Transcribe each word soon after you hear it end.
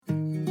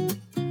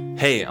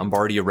Hey, I'm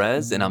Bardia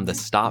Rez, and I'm the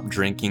Stop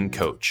Drinking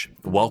Coach.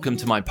 Welcome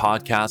to my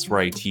podcast where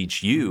I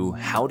teach you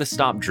how to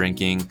stop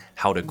drinking,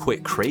 how to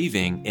quit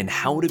craving, and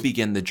how to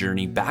begin the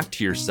journey back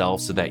to yourself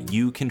so that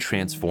you can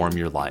transform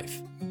your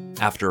life.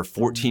 After a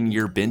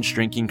 14-year binge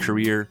drinking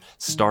career,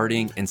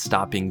 starting and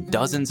stopping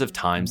dozens of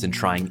times and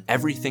trying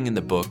everything in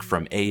the book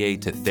from AA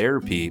to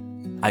therapy,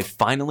 I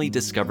finally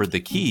discovered the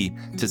key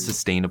to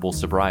sustainable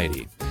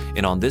sobriety.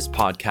 And on this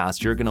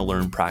podcast, you're going to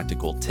learn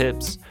practical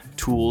tips,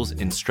 tools,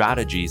 and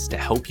strategies to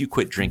help you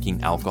quit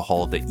drinking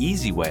alcohol the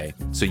easy way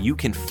so you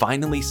can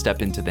finally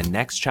step into the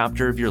next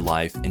chapter of your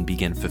life and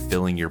begin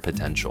fulfilling your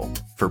potential.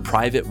 For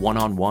private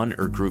one-on-one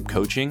or group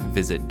coaching,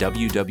 visit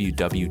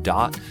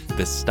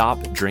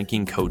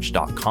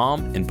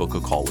www.thestopdrinkingcoach.com and book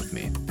a call with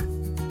me.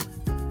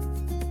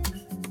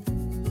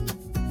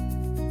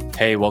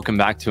 Hey, welcome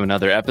back to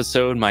another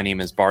episode. My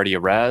name is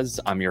Bardia Rez.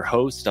 I'm your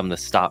host. I'm the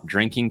Stop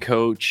Drinking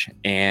Coach,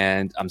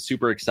 and I'm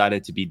super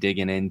excited to be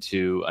digging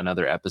into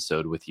another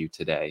episode with you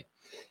today.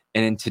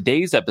 And in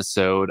today's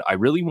episode, I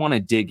really want to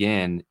dig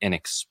in and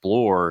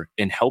explore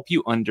and help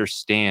you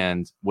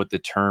understand what the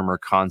term or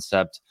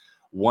concept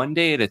one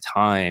day at a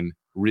time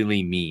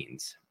really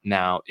means.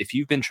 Now, if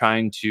you've been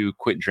trying to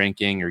quit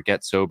drinking or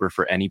get sober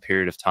for any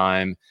period of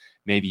time,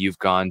 maybe you've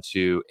gone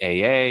to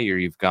AA or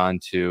you've gone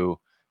to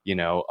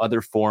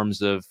other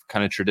forms of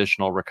kind of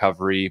traditional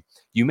recovery,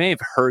 you may have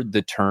heard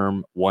the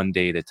term one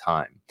day at a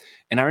time.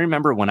 And I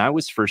remember when I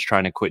was first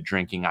trying to quit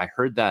drinking, I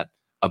heard that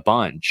a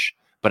bunch,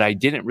 but I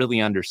didn't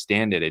really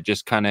understand it. It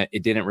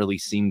didn't really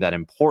seem that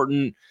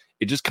important.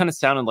 It just kind of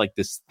sounded like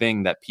this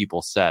thing that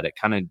people said. It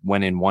kind of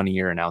went in one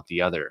ear and out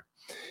the other.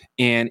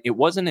 And it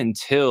wasn't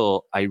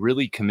until I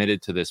really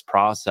committed to this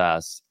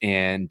process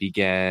and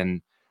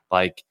began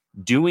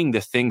doing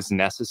the things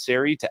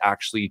necessary to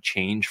actually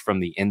change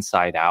from the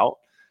inside out,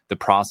 the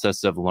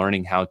process of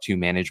learning how to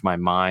manage my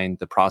mind,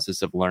 the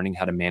process of learning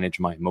how to manage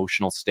my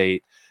emotional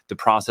state, the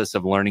process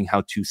of learning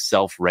how to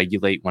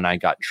self-regulate when I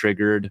got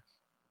triggered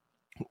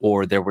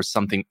or there was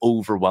something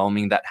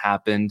overwhelming that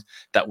happened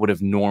that would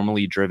have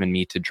normally driven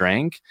me to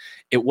drink.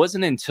 It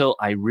wasn't until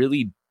I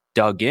really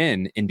dug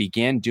in and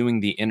began doing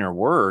the inner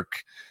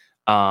work.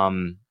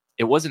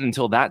 It wasn't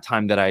until that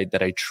time that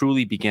I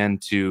truly began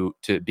to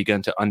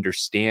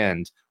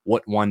understand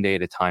what one day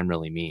at a time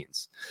really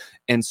means.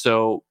 And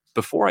so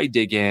before I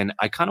dig in,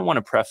 I kind of want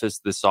to preface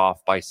this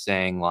off by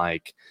saying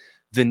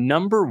the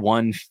number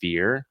one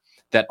fear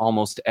that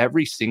almost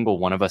every single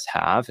one of us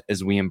have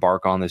as we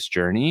embark on this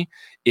journey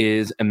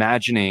is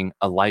imagining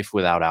a life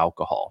without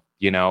alcohol.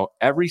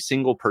 Every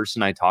single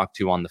person I talk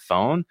to on the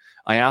phone,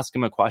 I ask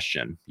them a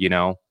question,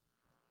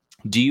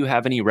 do you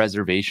have any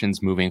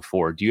reservations moving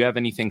forward? Do you have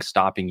anything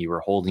stopping you or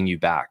holding you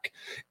back?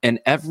 And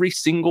every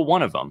single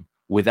one of them,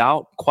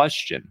 without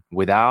question,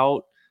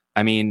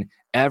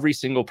 every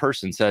single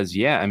person says,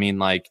 yeah,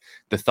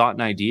 the thought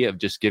and idea of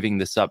just giving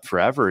this up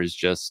forever is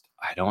just,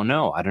 I don't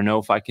know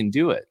if I can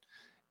do it.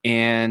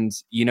 And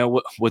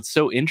what's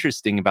so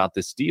interesting about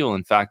this deal,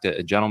 in fact,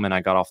 a gentleman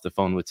I got off the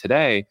phone with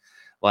today,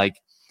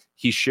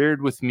 he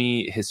shared with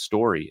me his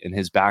story and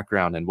his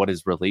background and what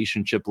his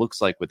relationship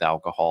looks like with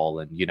alcohol.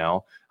 And,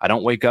 I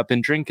don't wake up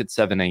and drink at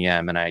 7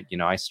 a.m. and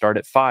I start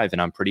at 5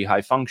 and I'm pretty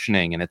high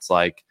functioning. And it's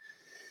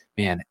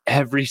man,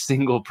 every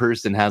single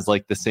person has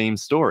the same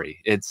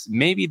story. It's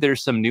maybe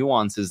there's some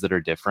nuances that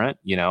are different.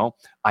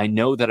 I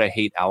know that I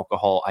hate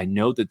alcohol. I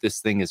know that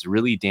this thing is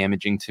really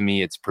damaging to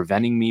me. It's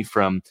preventing me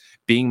from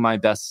being my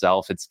best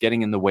self. It's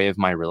getting in the way of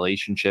my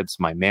relationships,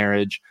 my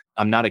marriage.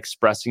 I'm not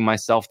expressing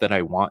myself that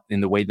I want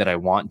in the way that I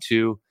want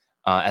to.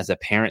 As a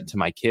parent to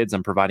my kids,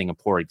 I'm providing a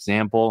poor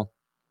example.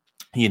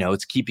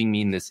 It's keeping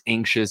me in this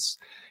anxious,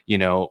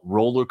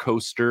 roller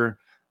coaster.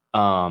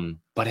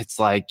 But it's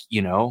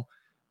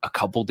a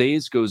couple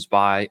days goes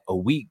by, a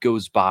week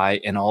goes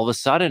by, and all of a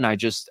sudden I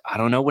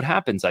don't know what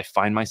happens. I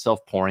find myself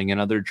pouring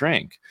another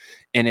drink.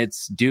 And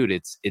it's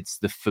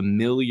the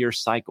familiar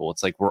cycle.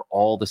 It's we're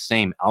all the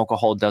same.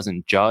 Alcohol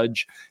doesn't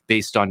judge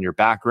based on your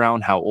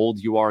background, how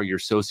old you are, your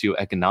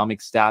socioeconomic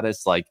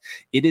status.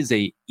 It is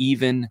a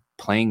even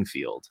playing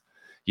field,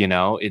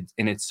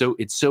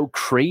 it's so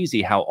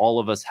crazy how all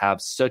of us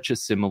have such a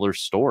similar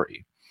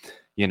story,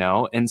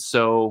 And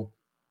so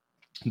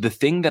the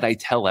thing that I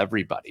tell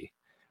everybody,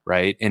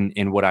 right?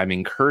 And what I'm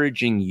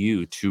encouraging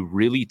you to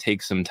really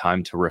take some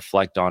time to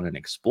reflect on and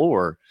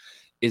explore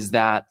is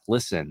that,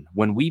 listen,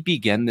 when we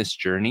begin this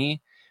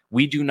journey,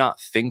 we do not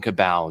think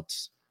about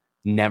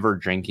never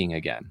drinking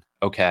again,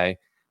 okay?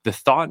 The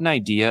thought and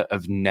idea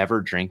of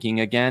never drinking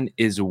again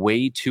is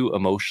way too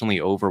emotionally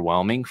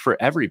overwhelming for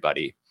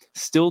everybody.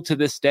 Still to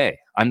this day,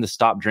 I'm the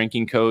Stop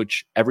Drinking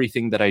Coach.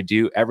 Everything that I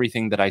do,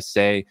 everything that I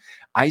say,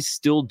 I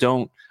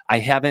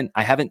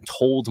haven't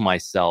told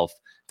myself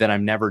that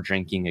I'm never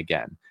drinking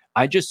again.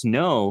 I just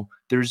know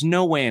there's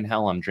no way in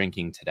hell I'm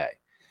drinking today.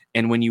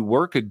 And when you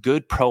work a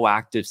good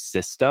proactive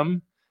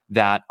system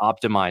that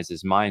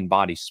optimizes mind,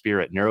 body,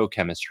 spirit,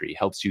 neurochemistry,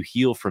 helps you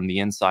heal from the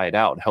inside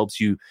out, helps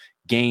you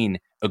gain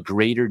a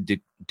greater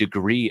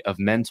degree of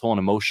mental and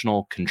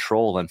emotional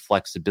control and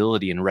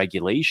flexibility and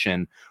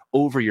regulation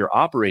over your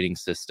operating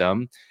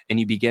system, and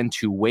you begin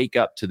to wake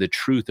up to the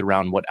truth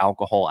around what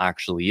alcohol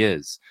actually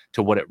is,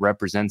 to what it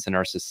represents in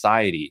our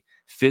society,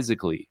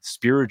 physically,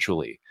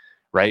 spiritually,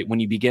 right? When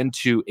you begin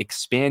to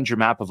expand your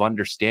map of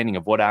understanding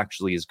of what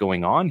actually is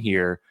going on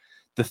here,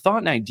 the thought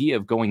and idea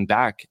of going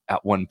back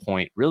at one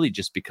point really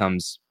just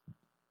becomes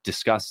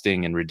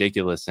disgusting and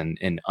ridiculous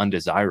and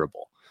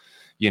undesirable,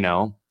 you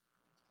know?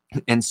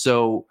 And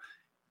so,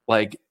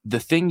 like, the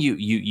thing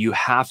you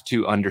have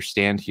to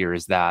understand here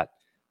is that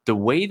the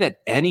way that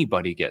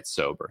anybody gets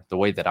sober, the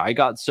way that I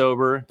got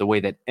sober, the way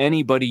that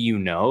anybody you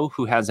know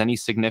who has any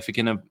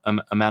significant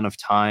amount of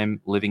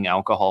time living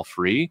alcohol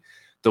free,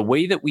 the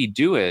way that we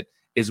do it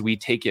is we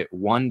take it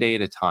one day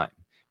at a time,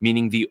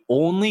 meaning the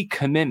only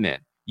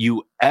commitment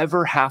you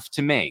ever have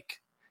to make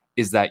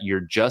is that you're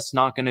just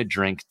not going to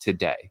drink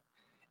today.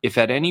 If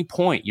at any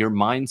point your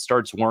mind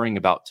starts worrying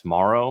about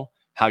tomorrow,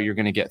 how you're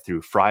going to get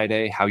through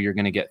Friday, how you're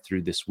going to get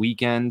through this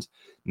weekend,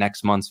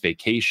 next month's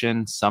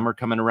vacation, summer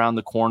coming around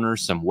the corner,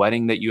 some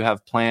wedding that you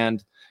have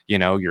planned, you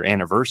know, your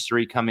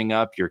anniversary coming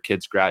up, your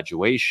kid's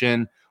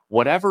graduation,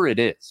 whatever it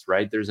is,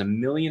 right? There's 1.5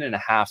 million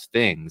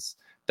things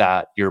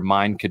that your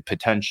mind could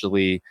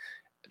potentially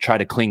try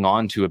to cling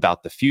on to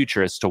about the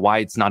future as to why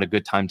it's not a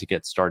good time to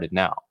get started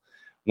now.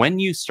 When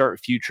you start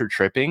future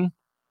tripping,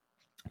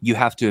 you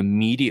have to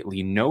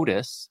immediately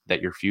notice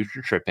that you're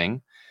future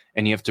tripping,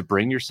 and you have to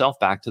bring yourself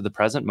back to the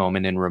present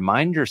moment and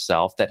remind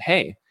yourself that,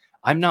 hey,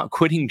 I'm not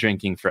quitting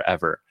drinking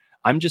forever.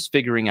 I'm just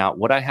figuring out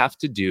what I have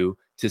to do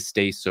to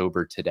stay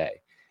sober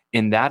today.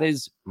 And that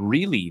is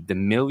really the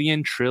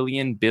million,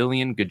 trillion,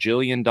 billion,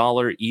 gajillion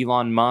dollar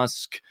Elon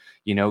Musk,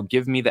 you know,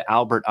 give me the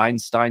Albert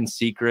Einstein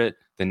secret,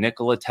 the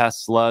Nikola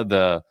Tesla,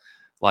 the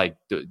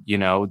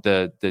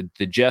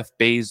Jeff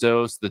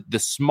Bezos, the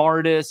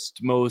smartest,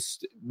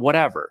 most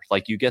whatever,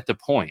 like, you get the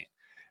point,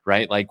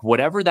 right? Like,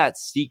 whatever that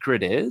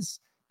secret is,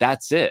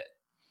 that's it,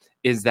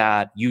 is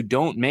that you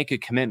don't make a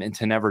commitment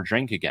to never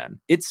drink again.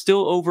 It's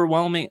still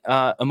overwhelming,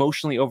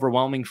 emotionally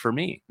overwhelming for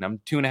me. And I'm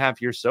 2.5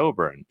 years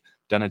sober and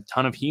done a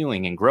ton of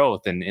healing and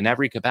growth and in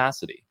every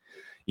capacity.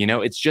 You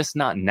know, it's just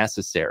not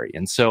necessary.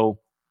 And so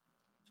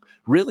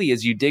really,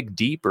 as you dig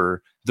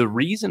deeper, the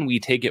reason we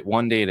take it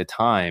one day at a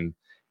time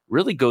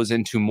really goes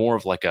into more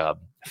of like a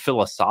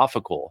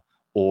philosophical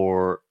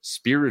or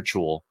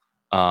spiritual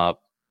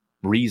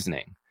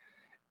reasoning.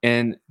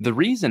 And the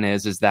reason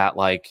is that,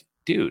 like,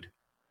 dude,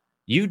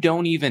 you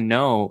don't even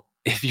know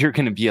if you're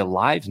going to be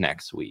alive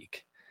next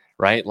week,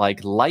 right?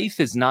 Like, life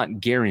is not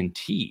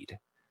guaranteed,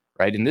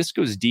 right? And this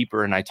goes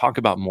deeper, and I talk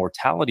about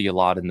mortality a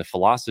lot in the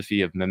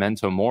philosophy of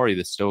memento mori,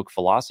 the Stoic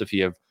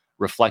philosophy of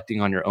reflecting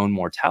on your own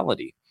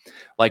mortality.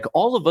 Like,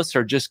 all of us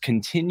are just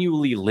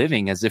continually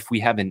living as if we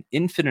have an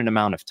infinite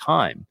amount of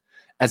time,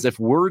 as if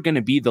we're going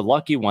to be the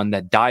lucky one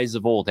that dies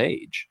of old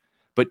age.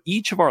 But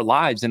each of our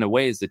lives, in a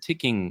way, is a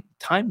ticking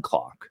time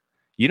clock.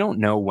 You don't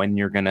know when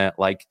you're going to,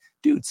 like,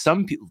 dude,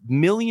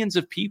 millions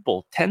of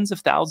people, tens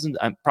of thousands,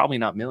 probably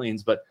not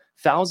millions, but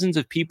thousands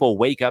of people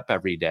wake up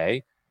every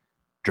day,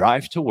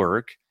 drive to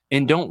work,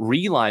 and don't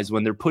realize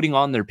when they're putting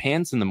on their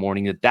pants in the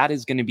morning that that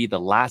is going to be the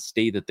last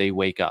day that they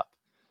wake up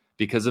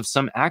because of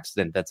some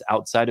accident that's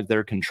outside of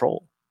their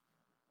control,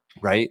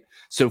 right?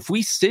 So if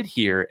we sit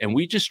here and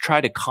we just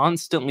try to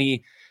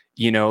constantly,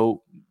 you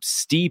know,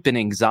 steep in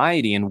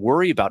anxiety and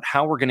worry about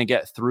how we're going to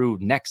get through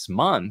next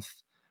month,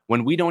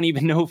 when we don't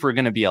even know if we're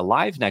going to be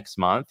alive next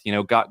month, you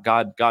know,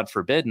 God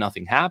forbid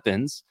nothing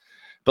happens.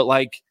 But,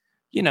 like,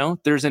 you know,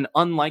 there's an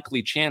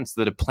unlikely chance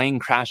that a plane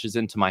crashes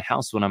into my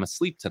house when I'm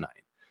asleep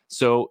tonight.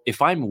 So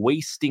if I'm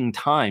wasting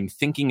time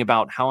thinking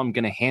about how I'm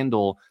going to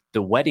handle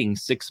the wedding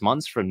 6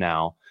 months from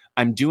now,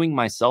 I'm doing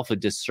myself a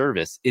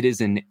disservice. It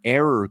is an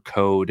error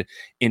code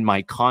in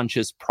my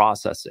conscious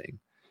processing.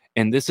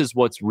 And this is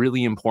what's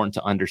really important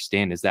to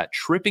understand, is that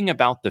tripping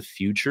about the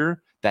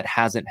future that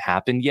hasn't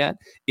happened yet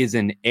is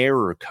an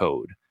error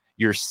code.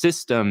 Your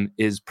system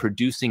is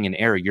producing an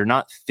error. You're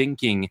not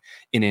thinking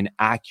in an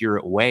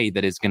accurate way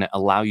that is going to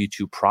allow you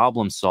to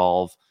problem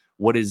solve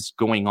what is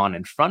going on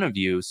in front of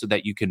you so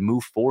that you can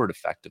move forward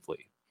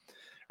effectively,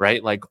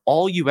 right? Like,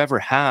 all you ever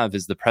have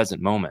is the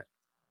present moment.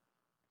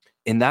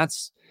 And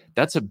that's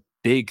a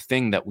big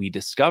thing that we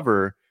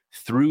discover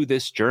through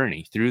this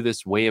journey, through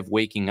this way of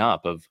waking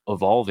up, of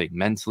evolving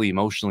mentally,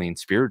 emotionally, and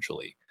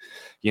spiritually.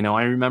 You know,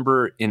 I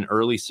remember in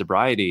early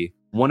sobriety,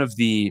 one of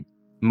the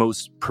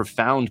most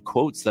profound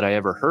quotes that I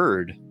ever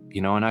heard,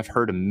 you know, and I've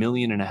heard 1.5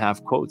 million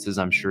quotes, as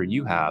I'm sure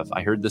you have.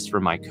 I heard this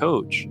from my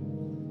coach,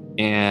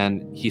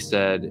 and he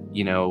said,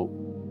 you know,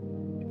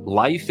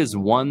 life is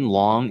one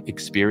long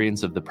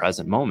experience of the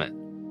present moment.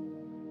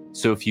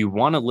 So if you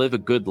want to live a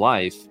good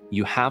life,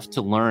 you have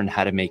to learn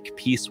how to make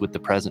peace with the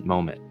present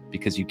moment,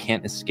 because you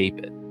can't escape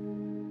it.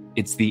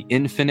 It's the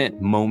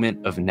infinite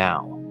moment of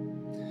now.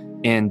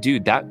 And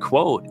dude, that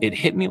quote, it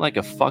hit me like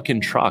a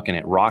fucking truck, and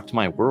it rocked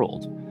my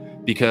world.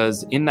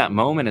 Because in that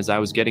moment, as I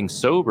was getting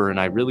sober and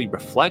I really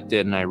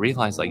reflected and I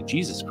realized, like,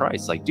 Jesus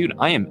Christ, like, dude,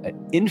 I am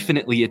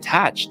infinitely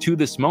attached to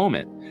this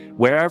moment.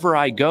 Wherever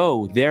I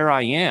go, there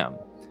I am.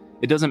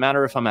 It doesn't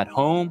matter if I'm at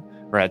home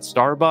or at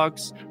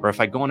Starbucks, or if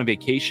I go on a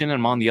vacation and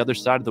I'm on the other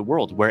side of the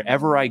world.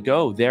 Wherever I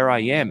go, there I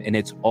am, and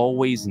it's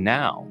always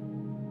now.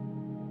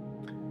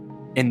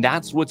 And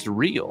that's what's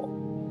real.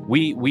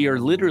 We are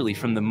literally,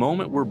 from the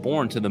moment we're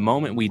born to the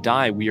moment we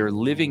die, we are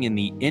living in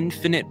the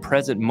infinite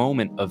present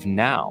moment of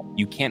now.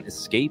 You can't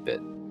escape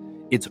it.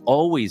 It's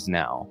always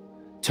now.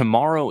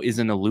 Tomorrow is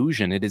an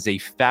illusion. It is a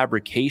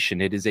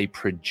fabrication. It is a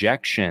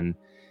projection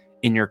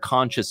in your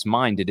conscious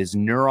mind. It is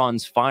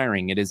neurons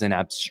firing. It is an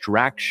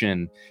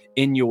abstraction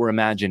in your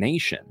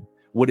imagination.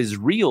 What is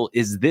real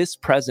is this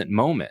present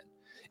moment.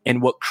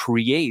 And what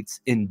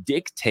creates and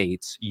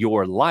dictates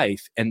your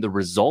life and the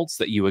results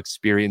that you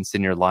experience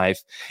in your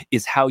life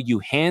is how you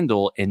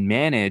handle and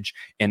manage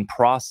and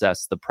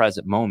process the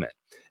present moment.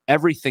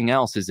 Everything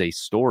else is a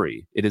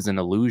story. It is an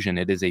illusion.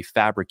 It is a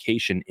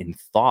fabrication in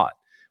thought,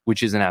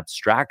 which is an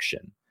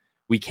abstraction.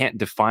 We can't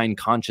define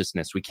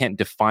consciousness. We can't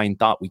define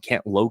thought. We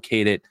can't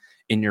locate it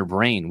in your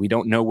brain. We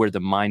don't know where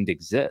the mind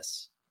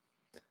exists.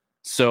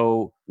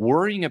 So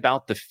worrying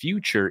about the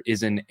future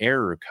is an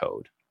error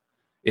code.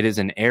 It is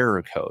an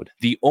error code.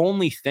 The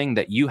only thing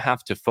that you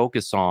have to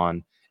focus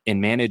on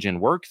and manage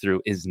and work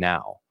through is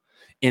now.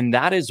 And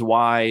that is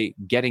why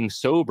getting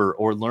sober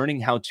or learning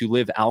how to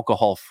live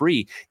alcohol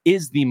free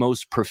is the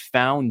most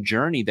profound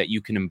journey that you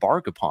can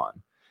embark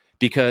upon.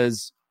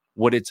 Because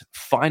what it's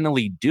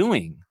finally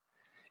doing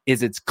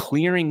is it's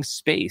clearing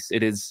space.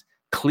 It is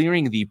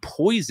clearing the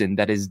poison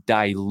that is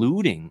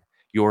diluting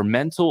your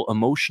mental,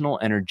 emotional,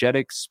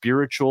 energetic,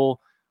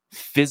 spiritual,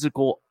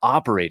 physical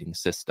operating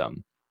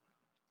system.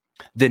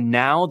 The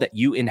now that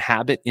you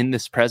inhabit in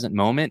this present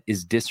moment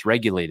is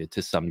dysregulated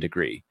to some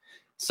degree,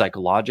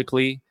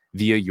 psychologically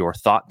via your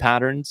thought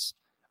patterns,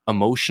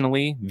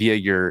 emotionally via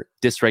your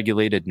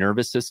dysregulated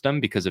nervous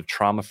system because of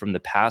trauma from the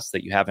past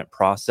that you haven't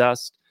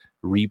processed,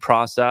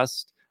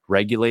 reprocessed,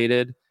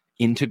 regulated,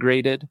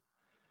 integrated,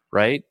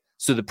 right?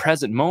 So the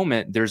present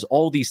moment, there's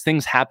all these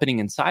things happening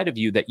inside of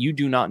you that you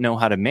do not know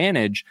how to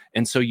manage,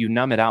 and so you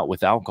numb it out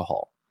with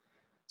alcohol.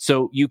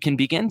 So you can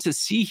begin to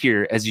see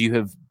here as you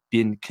have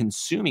been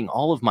consuming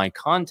all of my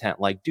content,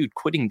 like, dude,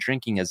 quitting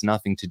drinking has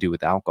nothing to do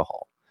with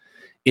alcohol.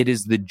 It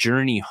is the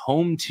journey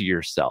home to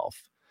yourself.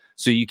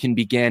 So you can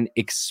begin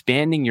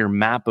expanding your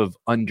map of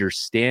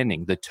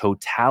understanding, the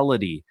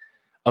totality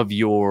of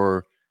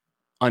your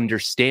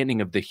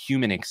understanding of the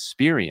human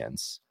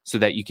experience, so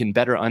that you can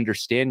better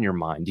understand your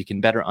mind. You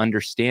can better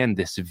understand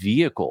this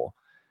vehicle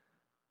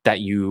that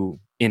you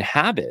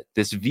inhabit,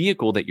 this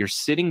vehicle that you're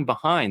sitting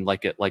behind,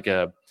 like a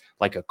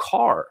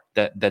car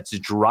that's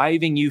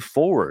driving you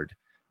forward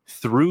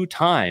through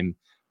time,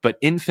 but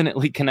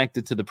infinitely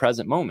connected to the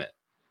present moment.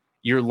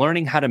 You're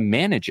learning how to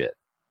manage it.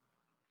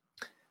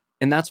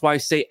 And that's why I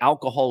say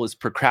alcohol is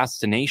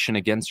procrastination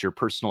against your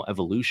personal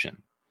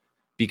evolution,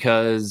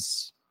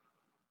 because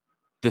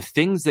the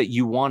things that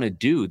you want to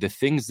do, the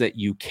things that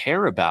you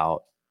care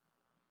about,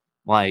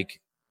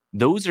 like,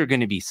 those are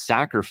going to be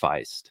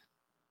sacrificed.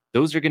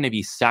 Those are going to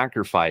be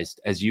sacrificed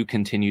as you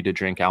continue to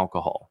drink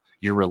alcohol.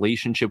 Your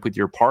relationship with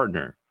your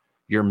partner,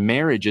 your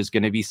marriage is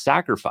going to be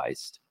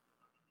sacrificed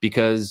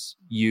because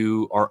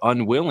you are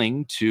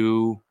unwilling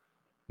to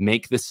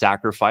make the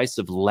sacrifice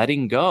of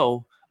letting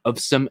go of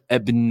some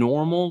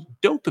abnormal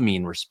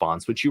dopamine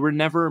response, which you were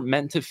never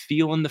meant to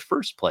feel in the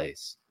first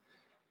place.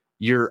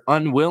 You're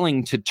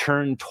unwilling to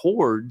turn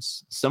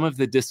towards some of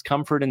the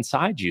discomfort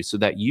inside you so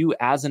that you,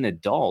 as an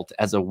adult,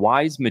 as a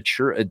wise,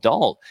 mature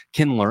adult,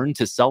 can learn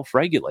to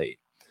self-regulate.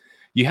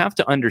 You have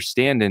to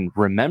understand and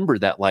remember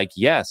that, like,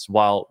 yes,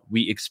 while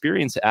we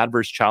experience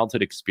adverse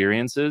childhood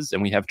experiences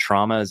and we have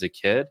trauma as a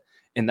kid,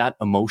 and that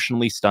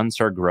emotionally stunts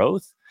our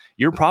growth,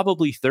 you're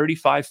probably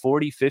 35,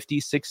 40, 50,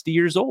 60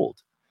 years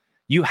old.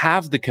 You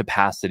have the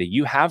capacity,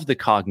 you have the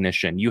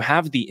cognition, you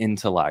have the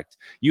intellect,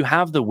 you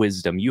have the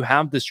wisdom, you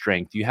have the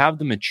strength, you have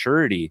the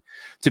maturity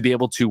to be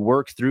able to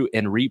work through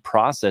and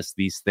reprocess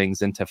these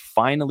things and to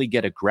finally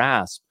get a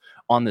grasp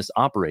on this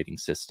operating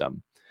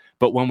system.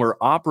 But when we're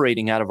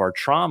operating out of our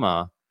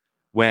trauma,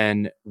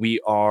 when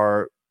we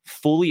are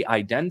fully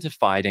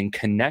identified and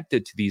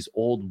connected to these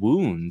old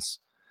wounds,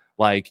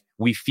 like,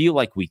 we feel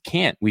like we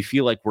can't, we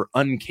feel like we're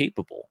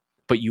incapable,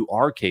 but you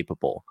are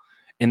capable.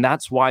 And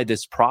that's why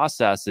this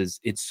process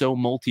it's so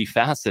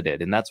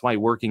multifaceted. And that's why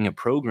working a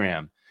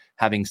program,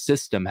 having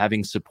system,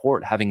 having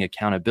support, having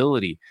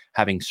accountability,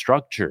 having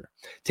structure,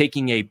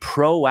 taking a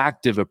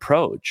proactive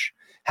approach,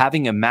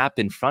 having a map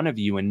in front of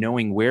you and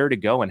knowing where to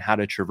go and how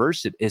to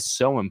traverse it is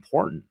so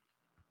important.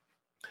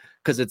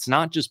 Because it's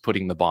not just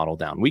putting the bottle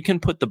down. We can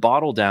put the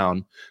bottle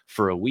down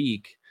for a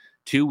week,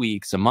 2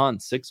 weeks, a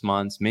month, 6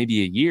 months,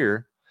 maybe a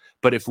year.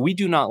 But if we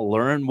do not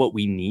learn what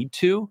we need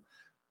to,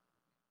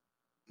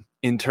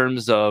 in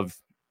terms of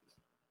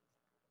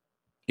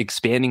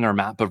expanding our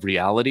map of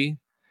reality,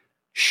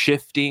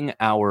 shifting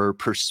our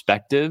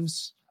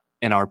perspectives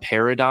and our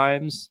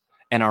paradigms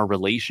and our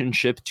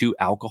relationship to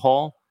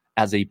alcohol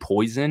as a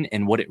poison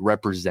and what it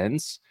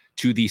represents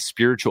to the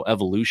spiritual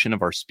evolution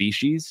of our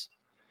species,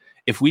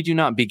 if we do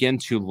not begin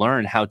to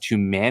learn how to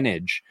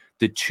manage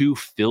the two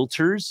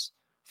filters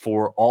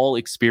for all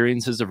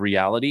experiences of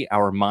reality,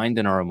 our mind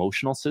and our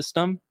emotional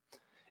system.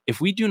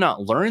 If we do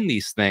not learn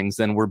these things,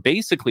 then we're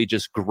basically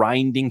just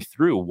grinding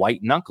through,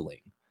 white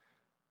knuckling,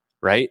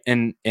 right?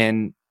 And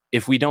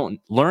if we don't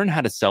learn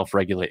how to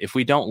self-regulate, if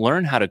we don't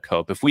learn how to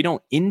cope, if we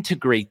don't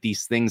integrate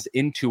these things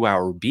into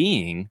our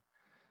being,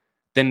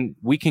 then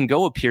we can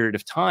go a period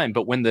of time.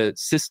 But when the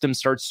system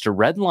starts to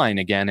redline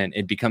again and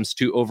it becomes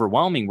too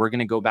overwhelming, we're going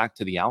to go back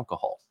to the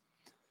alcohol.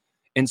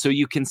 And so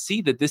you can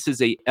see that this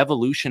is a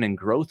evolution and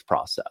growth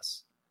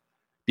process,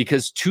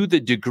 because to the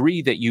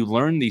degree that you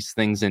learn these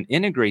things and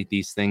integrate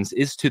these things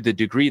is to the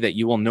degree that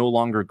you will no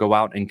longer go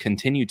out and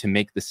continue to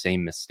make the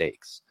same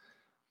mistakes.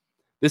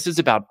 This is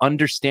about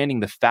understanding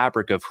the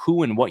fabric of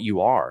who and what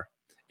you are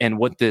and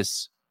what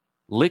this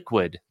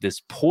liquid,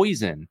 this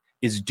poison,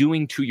 is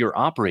doing to your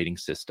operating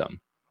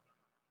system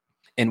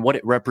and what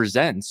it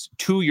represents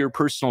to your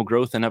personal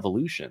growth and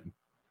evolution,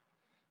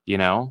 you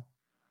know?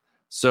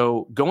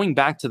 So going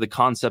back to the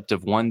concept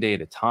of one day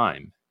at a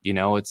time, you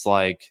know, it's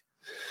like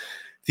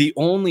the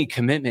only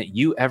commitment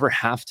you ever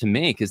have to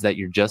make is that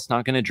you're just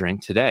not going to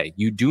drink today.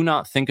 You do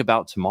not think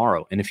about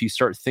tomorrow. And if you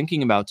start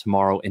thinking about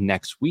tomorrow and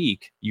next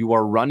week, you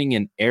are running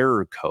an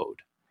error code.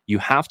 You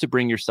have to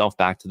bring yourself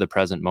back to the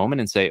present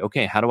moment and say,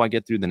 okay, how do I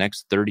get through the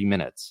next 30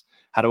 minutes?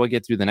 How do I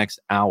get through the next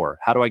hour?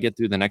 How do I get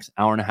through the next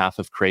hour and a half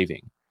of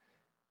craving?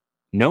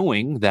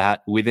 Knowing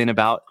that within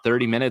about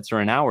 30 minutes or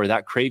an hour,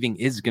 that craving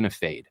is going to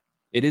fade.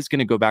 It is going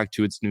to go back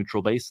to its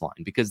neutral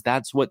baseline, because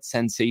that's what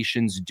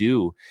sensations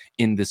do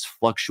in this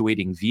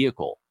fluctuating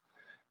vehicle.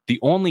 The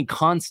only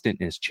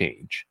constant is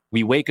change.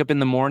 We wake up in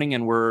the morning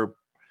and we're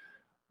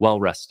well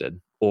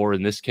rested, or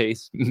in this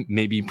case,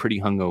 maybe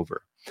pretty hungover.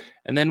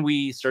 And then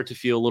we start to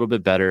feel a little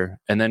bit better.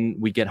 And then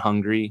we get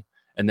hungry,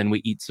 and then we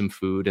eat some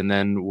food, and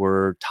then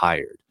we're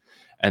tired.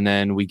 And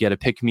then we get a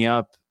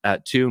pick-me-up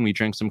at 2 and we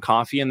drink some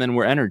coffee, and then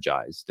we're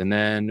energized. And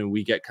then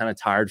we get kind of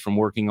tired from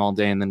working all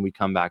day, and then we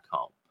come back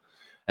home.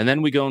 And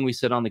then we go and we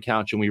sit on the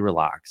couch and we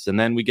relax. And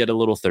then we get a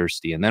little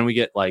thirsty. And then we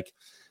get like,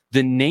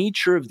 the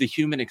nature of the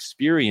human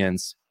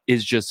experience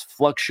is just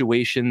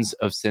fluctuations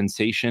of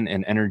sensation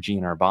and energy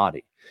in our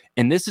body.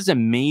 And this is a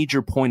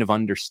major point of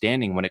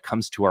understanding when it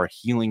comes to our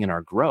healing and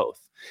our growth,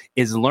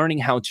 is learning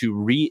how to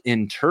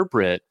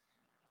reinterpret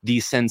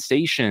these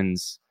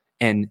sensations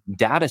and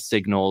data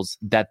signals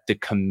that the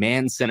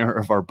command center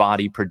of our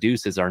body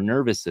produces, our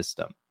nervous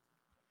system.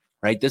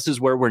 Right? This is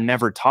where we're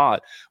never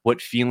taught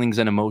what feelings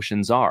and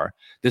emotions are.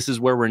 This is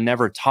where we're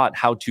never taught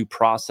how to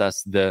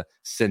process the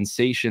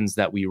sensations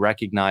that we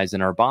recognize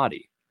in our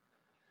body.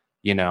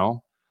 You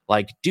know,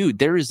 like, dude,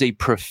 there is a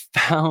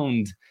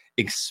profound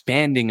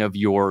expanding of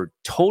your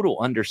total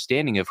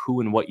understanding of who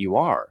and what you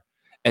are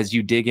as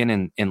you dig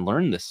in and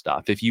learn this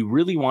stuff. If you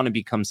really want to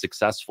become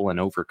successful and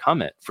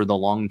overcome it for the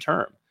long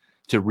term,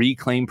 to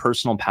reclaim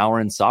personal power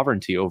and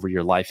sovereignty over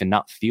your life and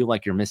not feel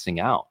like you're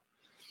missing out.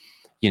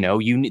 You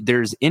know,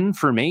 there's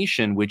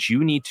information which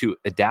you need to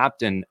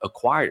adapt and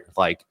acquire.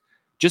 Like,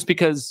 just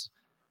because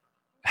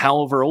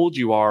however old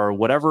you are, or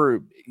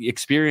whatever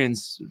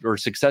experience or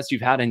success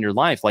you've had in your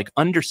life, like,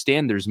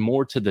 understand there's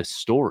more to the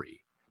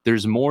story.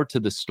 There's more to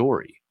the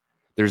story.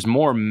 There's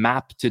more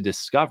map to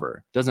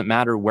discover. Doesn't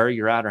matter where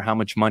you're at or how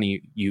much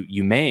money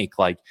you make.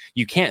 Like,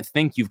 you can't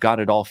think you've got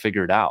it all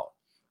figured out.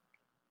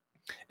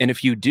 And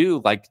if you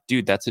do, like,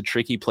 dude, that's a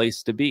tricky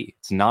place to be.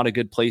 It's not a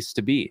good place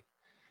to be.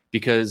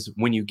 Because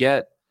when your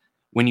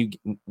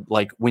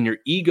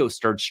ego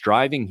starts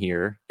driving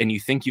here and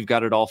you think you've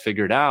got it all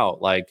figured out,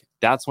 like,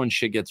 that's when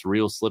shit gets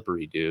real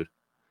slippery, dude.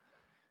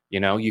 You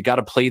know, you got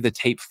to play the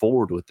tape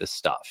forward with this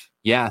stuff.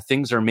 Yeah,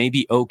 things are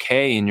maybe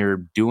okay and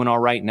you're doing all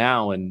right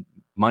now and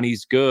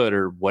money's good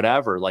or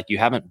whatever. Like, you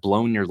haven't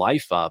blown your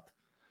life up.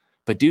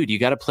 But dude, you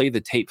got to play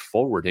the tape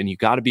forward, and you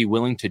got to be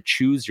willing to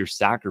choose your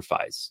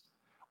sacrifice,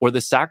 or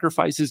the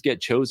sacrifices get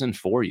chosen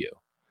for you.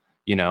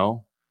 You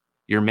know,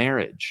 your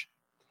marriage.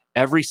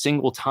 Every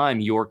single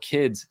time your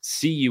kids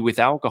see you with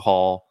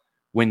alcohol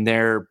when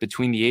they're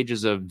between the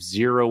ages of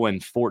 0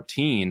 and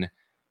 14,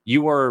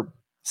 you are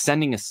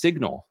sending a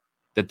signal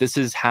that this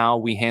is how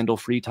we handle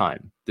free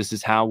time. This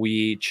is how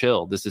we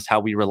chill. This is how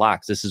we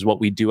relax. This is what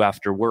we do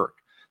after work.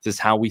 This is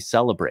how we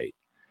celebrate.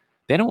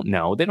 They don't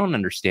know. They don't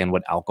understand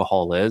what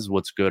alcohol is,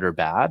 what's good or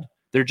bad.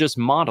 They're just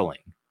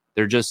modeling.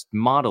 They're just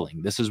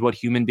modeling. This is what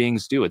human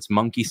beings do. It's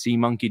monkey see,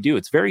 monkey do.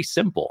 It's very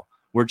simple.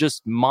 We're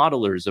just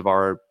modelers of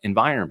our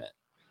environment.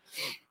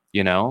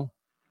 You know,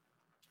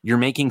 you're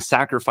making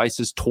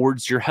sacrifices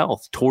towards your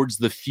health, towards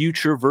the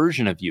future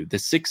version of you, the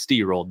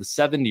 60-year-old, the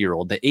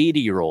 70-year-old, the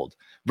 80-year-old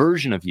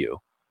version of you,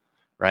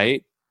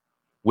 right?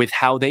 With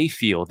how they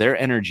feel, their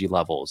energy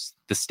levels,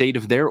 the state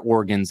of their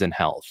organs and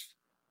health,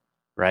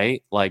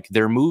 right? Like,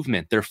 their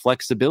movement, their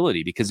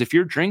flexibility. Because if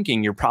you're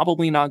drinking, you're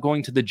probably not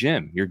going to the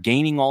gym. You're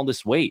gaining all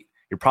this weight.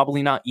 You're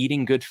probably not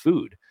eating good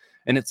food.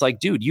 And it's like,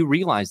 dude, you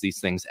realize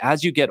these things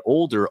as you get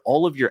older.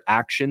 All of your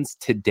actions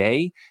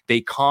today, they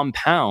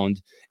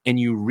compound, and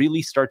you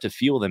really start to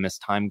feel them as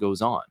time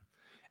goes on.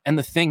 And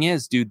the thing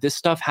is, dude, this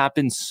stuff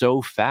happens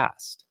so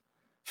fast.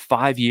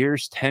 5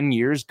 years, 10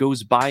 years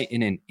goes by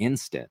in an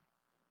instant.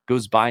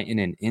 goes by in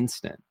an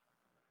instant.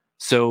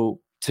 So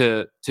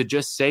to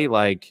just say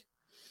like,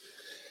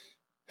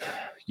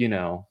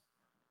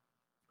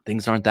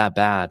 things aren't that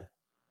bad,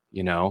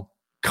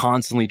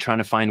 constantly trying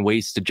to find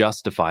ways to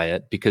justify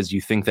it because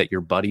you think that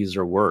your buddies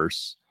are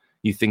worse.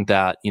 You think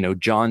that,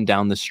 John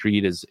down the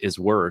street is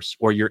worse,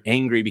 or you're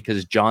angry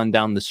because John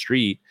down the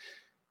street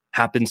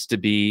happens to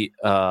be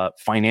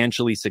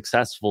financially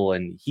successful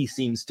and he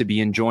seems to be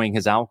enjoying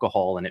his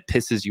alcohol and it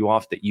pisses you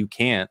off that you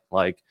can't.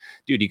 Like,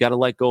 dude, you got to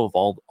let go of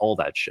all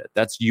that shit.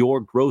 That's your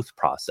growth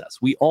process.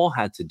 We all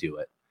had to do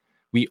it.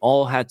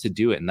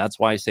 And that's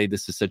why I say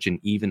this is such an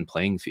even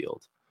playing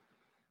field.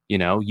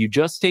 You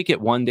just take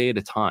it one day at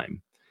a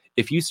time.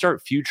 If you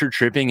start future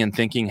tripping and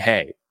thinking,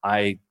 hey,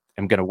 I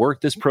am going to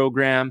work this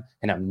program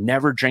and I'm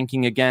never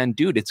drinking again,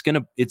 dude, it's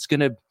going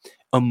to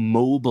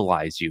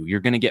immobilize you.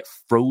 You're going to get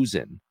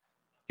frozen.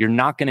 You're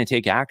not going to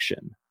take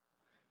action.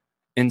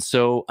 And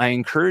so I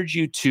encourage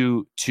you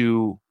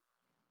to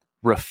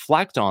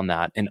reflect on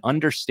that and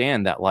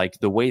understand that, like,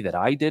 the way that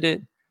I did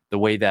it, the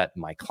way that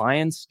my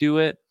clients do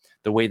it,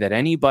 the way that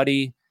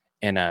anybody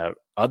in a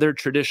other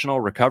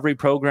traditional recovery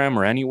program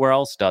or anywhere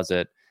else does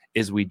it,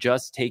 is we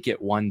just take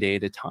it one day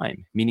at a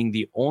time. Meaning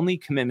the only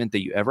commitment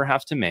that you ever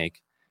have to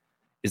make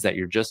is that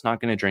you're just not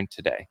going to drink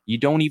today. You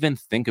don't even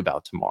think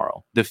about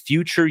tomorrow. The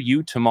future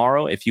you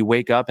tomorrow, if you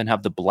wake up and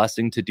have the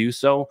blessing to do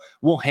so,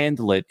 will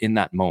handle it in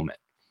that moment.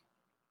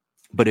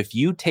 But if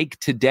you take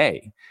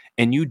today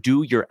and you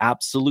do your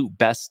absolute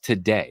best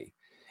today,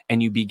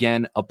 and you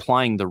begin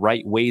applying the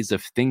right ways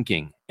of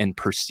thinking and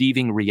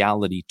perceiving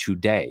reality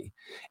today,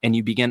 and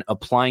you begin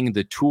applying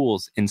the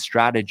tools and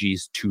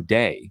strategies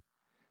today,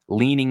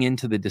 leaning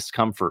into the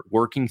discomfort,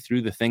 working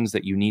through the things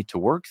that you need to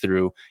work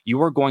through,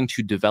 you are going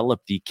to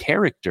develop the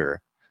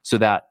character so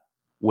that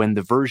when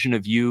the version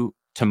of you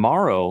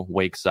tomorrow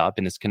wakes up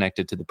and is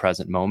connected to the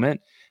present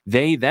moment,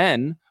 they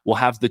then will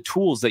have the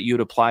tools that you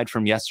had applied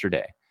from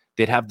yesterday.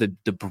 They'd have the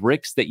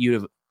bricks that you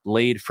have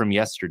laid from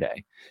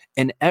yesterday.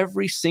 And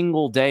every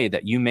single day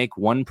that you make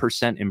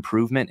 1%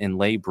 improvement and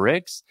lay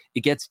bricks,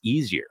 it gets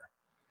easier.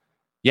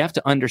 You have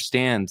to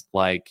understand,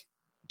 like,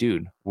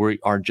 dude, we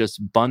are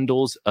just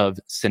bundles of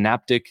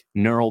synaptic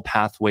neural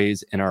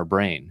pathways in our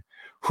brain.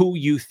 Who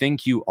you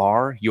think you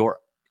are, your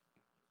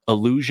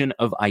illusion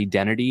of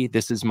identity,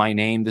 this is my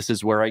name, this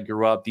is where I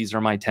grew up, these are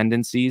my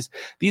tendencies,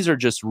 these are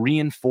just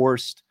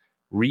reinforced,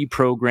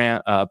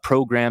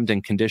 programmed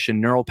and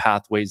conditioned neural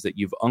pathways that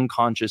you've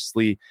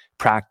unconsciously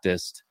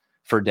practiced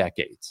for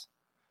decades.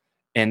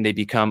 And they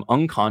become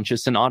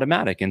unconscious and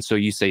automatic. And so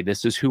you say,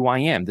 this is who I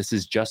am. This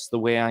is just the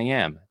way I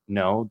am.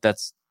 No,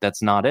 that's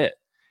not it.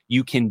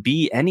 You can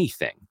be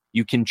anything.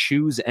 You can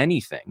choose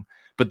anything.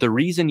 But the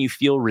reason you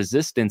feel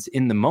resistance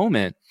in the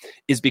moment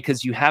is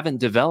because you haven't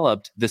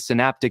developed the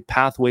synaptic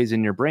pathways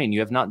in your brain.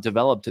 You have not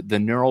developed the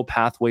neural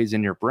pathways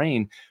in your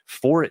brain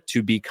for it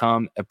to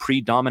become a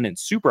predominant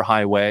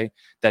superhighway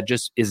that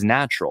just is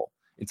natural.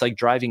 It's like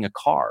driving a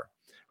car,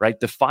 right?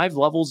 The 5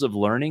 levels of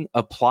learning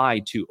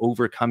apply to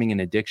overcoming an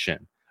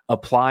addiction,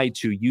 apply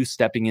to you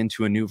stepping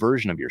into a new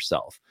version of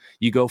yourself.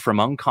 You go from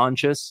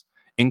unconscious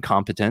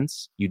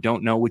incompetence, you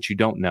don't know what you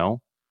don't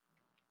know,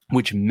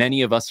 which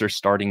many of us are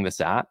starting this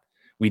at.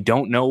 We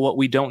don't know what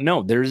we don't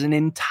know. There's an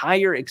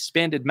entire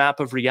expanded map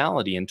of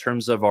reality in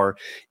terms of our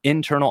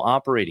internal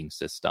operating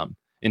system,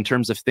 in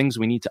terms of things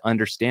we need to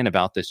understand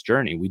about this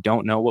journey. We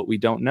don't know what we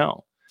don't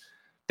know.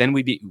 Then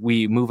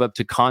we move up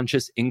to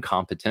conscious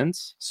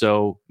incompetence.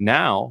 So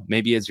now,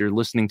 maybe as you're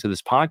listening to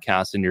this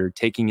podcast and you're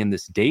taking in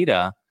this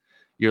data,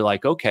 you're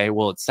like, okay,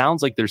 well, it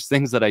sounds like there's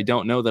things that I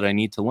don't know that I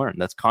need to learn.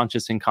 That's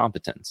conscious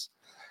incompetence.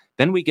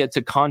 Then we get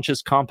to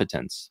conscious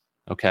competence,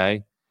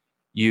 okay?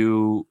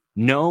 You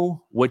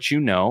know what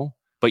you know,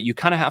 but you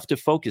kind of have to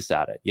focus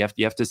at it. You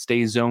have to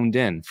stay zoned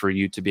in for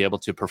you to be able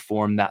to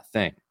perform that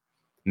thing.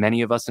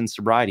 Many of us in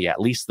sobriety, at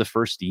least the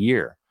first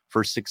year,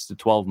 first 6 to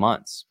 12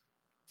 months.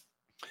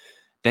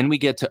 Then we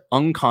get to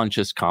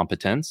unconscious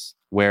competence,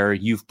 where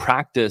you've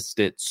practiced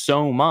it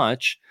so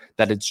much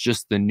that it's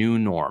just the new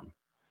norm,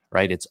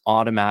 right? It's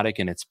automatic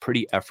and it's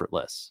pretty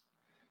effortless.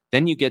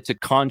 Then you get to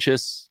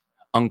conscious,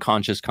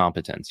 unconscious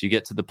competence. You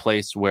get to the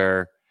place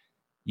where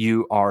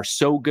you are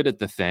so good at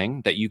the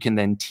thing that you can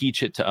then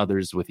teach it to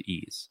others with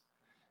ease.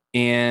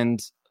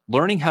 And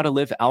learning how to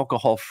live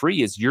alcohol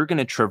free is you're going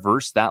to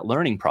traverse that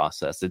learning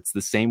process. It's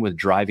the same with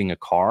driving a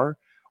car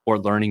or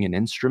learning an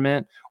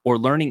instrument or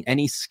learning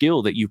any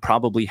skill that you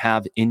probably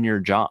have in your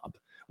job.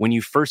 When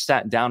you first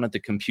sat down at the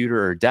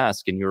computer or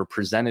desk and you were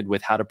presented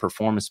with how to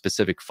perform a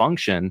specific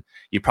function,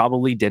 you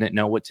probably didn't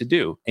know what to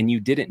do. And you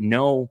didn't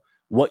know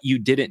what you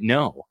didn't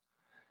know.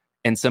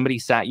 And somebody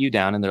sat you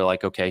down and they're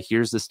like, okay,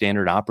 here's the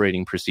standard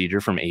operating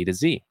procedure from A to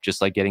Z, just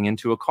like getting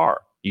into a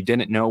car. You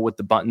didn't know what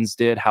the buttons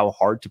did, how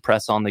hard to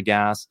press on the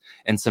gas,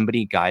 and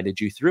somebody guided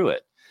you through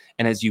it.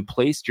 And as you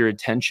placed your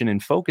attention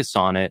and focus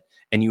on it,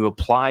 and you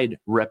applied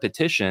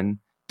repetition,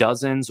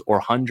 dozens or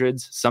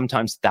hundreds,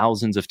 sometimes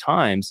thousands of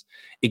times,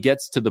 it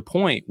gets to the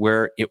point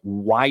where it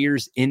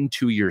wires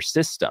into your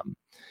system.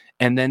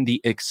 And then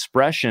the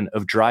expression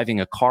of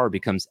driving a car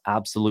becomes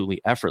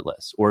absolutely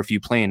effortless. Or if you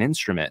play an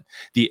instrument,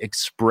 the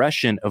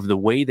expression of the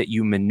way that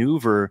you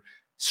maneuver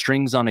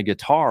strings on a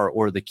guitar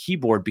or the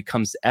keyboard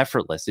becomes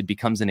effortless. It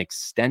becomes an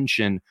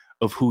extension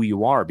of who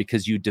you are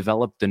because you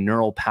develop the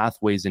neural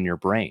pathways in your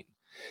brain.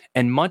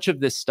 And much of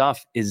this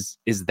stuff is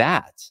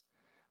that.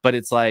 But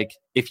it's like,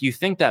 if you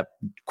think that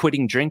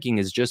quitting drinking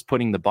is just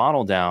putting the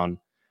bottle down,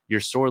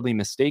 you're sorely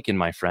mistaken,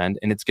 my friend,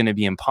 and it's going to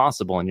be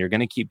impossible. And you're going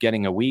to keep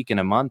getting a week and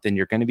a month, and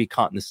you're going to be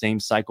caught in the same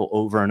cycle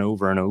over and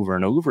over and over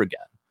and over again.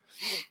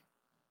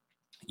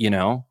 You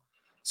know?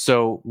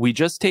 So we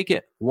just take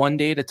it one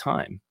day at a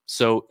time.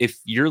 So if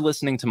you're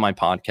listening to my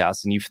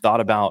podcast and you've thought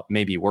about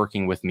maybe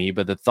working with me,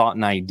 but the thought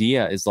and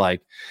idea is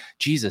like,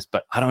 Jesus,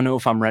 but I don't know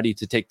if I'm ready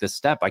to take this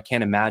step. I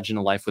can't imagine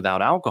a life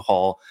without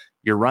alcohol.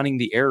 You're running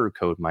the error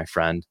code, my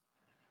friend.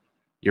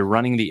 You're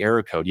running the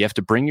error code. You have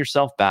to bring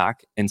yourself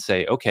back and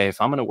say, okay, if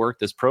I'm going to work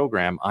this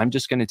program, I'm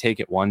just going to take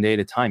it one day at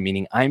a time,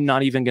 meaning I'm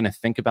not even going to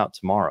think about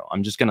tomorrow.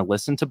 I'm just going to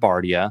listen to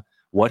Bardia,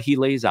 what he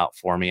lays out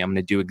for me. I'm going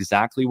to do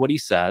exactly what he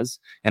says,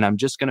 and I'm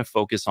just going to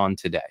focus on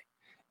today.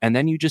 And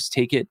then you just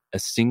take it a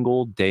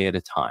single day at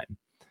a time.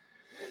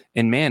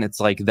 And man, it's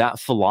like that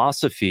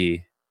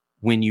philosophy,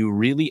 when you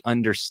really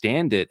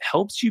understand it,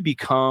 helps you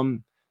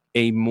become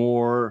a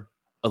more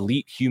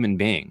elite human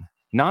being.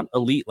 Not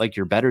elite like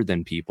you're better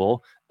than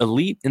people,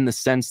 elite in the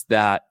sense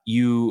that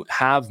you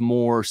have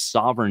more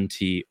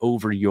sovereignty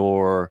over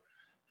your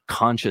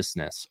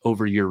consciousness,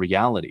 over your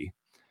reality.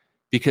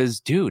 Because,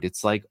 dude,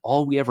 it's like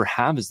all we ever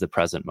have is the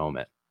present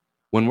moment.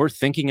 When we're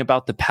thinking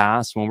about the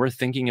past, when we're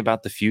thinking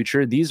about the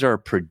future, these are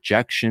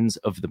projections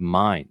of the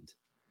mind.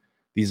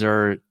 These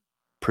are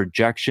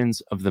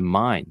projections of the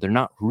mind. They're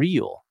not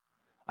real.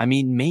 I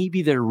mean,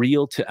 maybe they're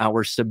real to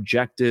our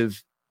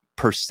subjective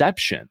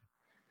perception,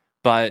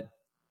 but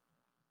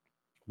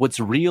what's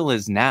real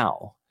is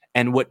now.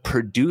 And what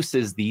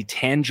produces the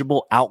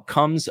tangible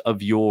outcomes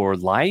of your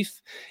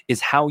life is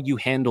how you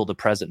handle the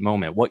present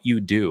moment, what you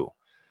do,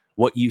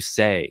 what you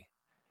say,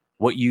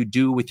 what you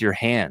do with your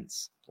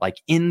hands.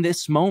 Like in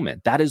this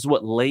moment, that is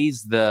what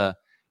lays the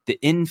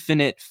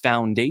infinite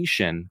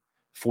foundation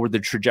for the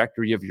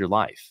trajectory of your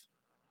life.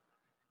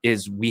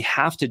 Is we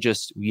have to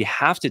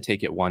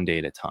take it one day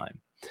at a time.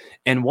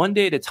 And one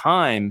day at a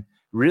time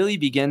really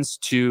begins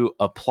to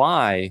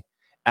apply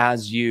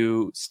as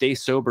you stay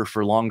sober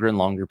for longer and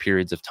longer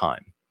periods of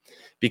time.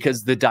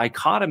 Because the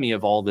dichotomy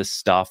of all this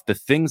stuff, the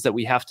things that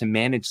we have to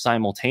manage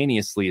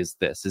simultaneously is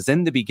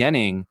in the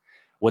beginning,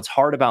 what's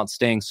hard about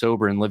staying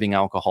sober and living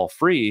alcohol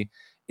free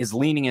is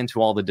leaning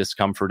into all the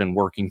discomfort and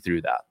working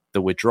through that.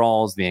 The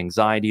withdrawals, the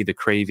anxiety, the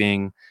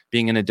craving,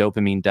 being in a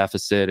dopamine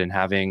deficit and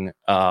having,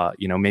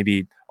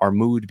 maybe our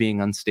mood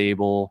being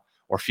unstable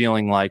or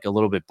feeling like a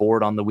little bit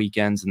bored on the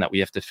weekends and that we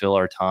have to fill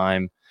our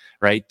time,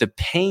 right? The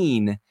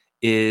pain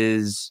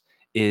is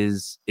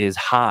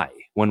high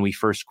when we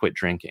first quit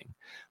drinking.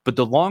 But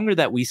the longer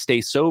that we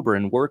stay sober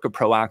and work a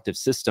proactive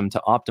system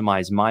to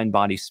optimize mind,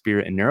 body,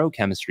 spirit, and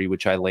neurochemistry,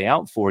 which I lay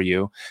out for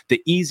you,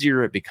 the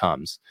easier it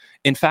becomes.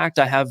 In fact,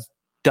 I have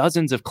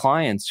dozens of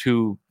clients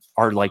who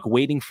are like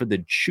waiting for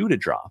the shoe to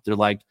drop. They're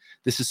like,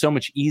 this is so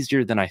much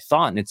easier than I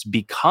thought. And it's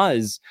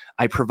because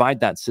I provide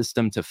that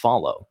system to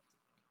follow.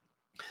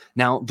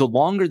 Now, the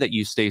longer that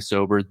you stay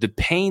sober, the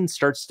pain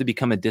starts to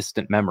become a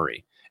distant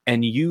memory.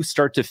 And you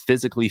start to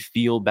physically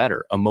feel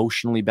better,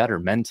 emotionally better,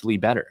 mentally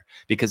better,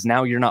 because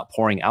now you're not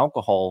pouring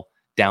alcohol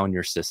down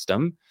your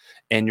system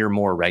and you're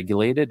more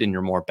regulated and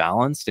you're more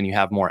balanced and you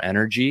have more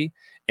energy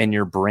and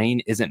your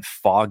brain isn't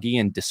foggy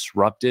and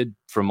disrupted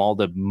from all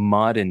the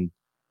mud and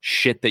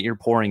shit that you're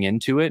pouring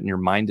into it, and your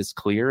mind is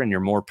clear and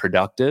you're more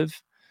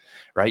productive,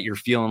 right? You're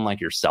feeling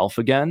like yourself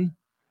again,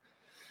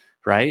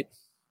 right?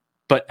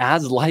 But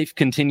as life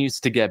continues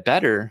to get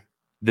better,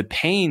 the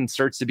pain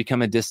starts to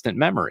become a distant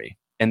memory.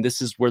 And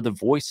this is where the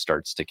voice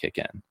starts to kick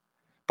in.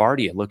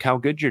 Bardia, look how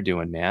good you're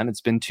doing, man.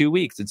 It's been 2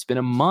 weeks. It's been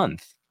a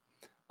month.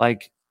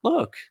 Like,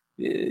 look,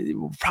 it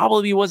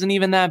probably wasn't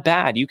even that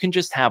bad. You can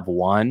just have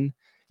one.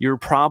 You're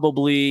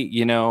probably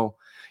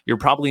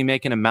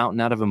making a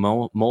mountain out of a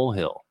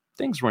molehill.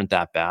 Things weren't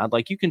that bad.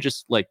 Like,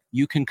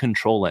 you can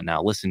control it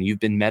now. Listen, you've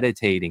been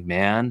meditating,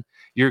 man.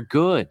 You're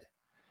good,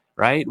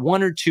 right?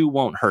 1 or 2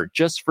 won't hurt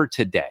just for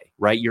today,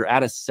 right? You're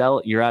at a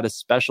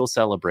special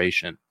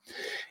celebration.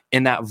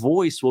 And that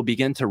voice will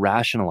begin to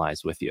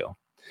rationalize with you.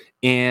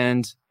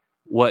 And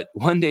what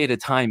one day at a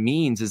time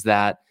means is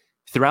that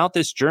throughout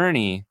this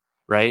journey,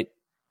 right,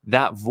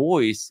 that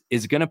voice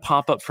is going to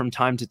pop up from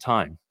time to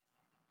time.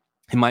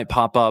 It might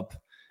pop up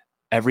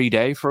every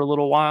day for a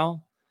little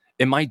while.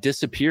 It might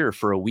disappear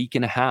for a week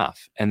and a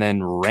half. And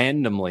then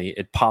randomly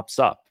it pops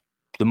up.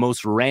 The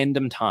most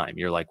random time.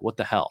 You're like, what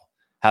the hell?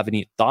 Haven't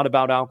even thought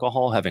about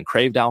alcohol, haven't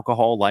craved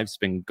alcohol. Life's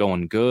been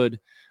going good.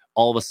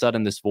 All of a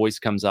sudden this voice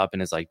comes up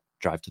and is like,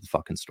 drive to the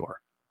fucking store.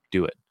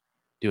 Do it.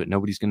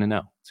 Nobody's going to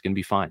know. It's going to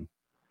be fine.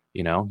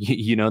 You know,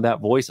 you know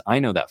that voice. I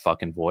know that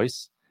fucking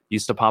voice. It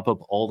used to pop up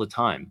all the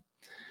time,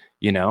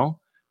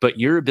 But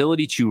your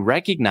ability to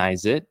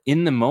recognize it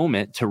in the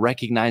moment, to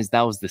recognize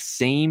that was the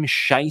same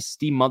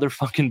shisty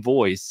motherfucking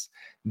voice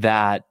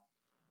that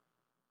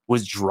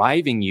was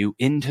driving you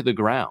into the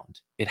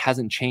ground. It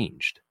hasn't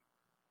changed.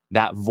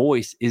 That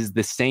voice is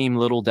the same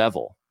little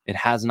devil. It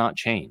has not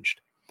changed.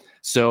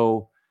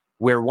 So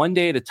where one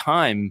day at a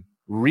time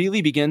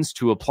really begins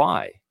to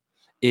apply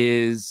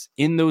is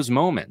in those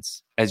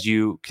moments as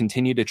you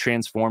continue to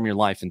transform your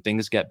life and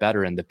things get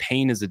better and the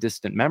pain is a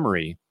distant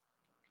memory,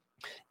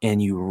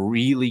 and you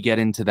really get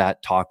into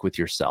that talk with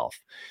yourself.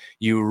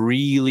 You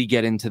really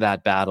get into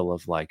that battle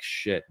of like,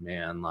 shit,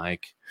 man,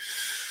 like,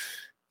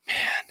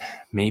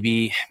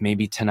 maybe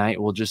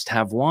tonight we'll just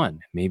have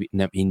one. Maybe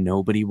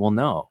nobody will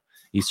know.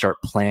 You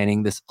start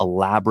planning this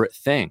elaborate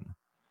thing,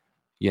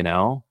 you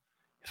know?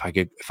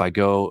 If I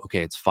go,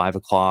 okay, it's 5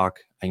 o'clock.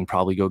 I can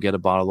probably go get a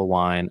bottle of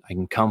wine. I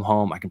can come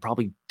home. I can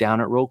probably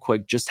down it real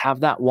quick. Just have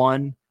that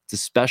one. It's a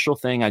special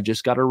thing. I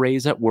just got a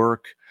raise at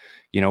work,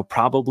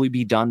 probably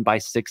be done by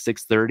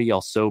 6:30.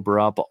 I'll sober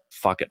up.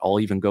 Fuck it. I'll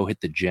even go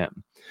hit the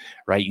gym,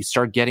 right? You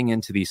start getting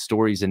into these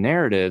stories and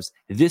narratives.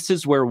 This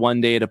is where one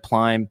day at a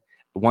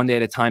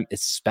time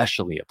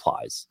especially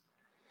applies,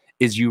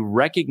 is you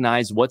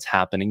recognize what's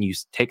happening. You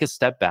take a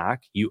step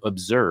back, you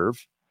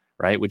observe,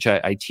 right? Which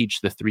I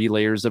teach the 3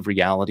 layers of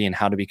reality and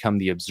how to become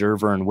the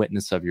observer and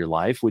witness of your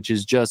life, which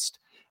is just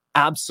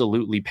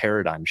absolutely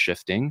paradigm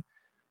shifting.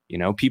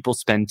 People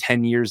spend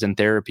 10 years in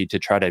therapy to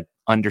try to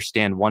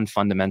understand one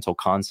fundamental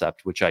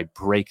concept, which I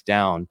break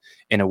down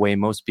in a way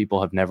most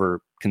people have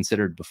never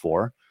considered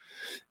before.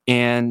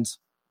 And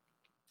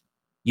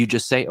you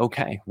just say,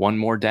 okay, one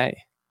more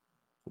day.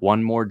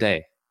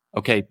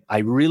 Okay, I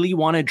really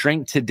want to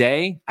drink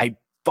today.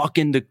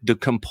 The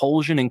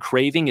compulsion and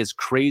craving is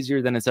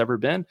crazier than it's ever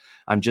been.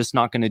 I'm just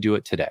not going to do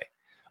it today.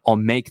 I'll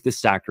make the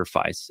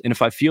sacrifice. And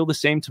if I feel the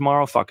same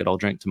tomorrow, fuck it, I'll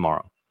drink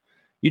tomorrow.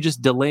 You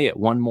just delay it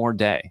one more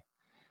day.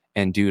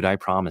 And dude, I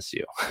promise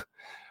you,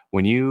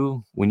 when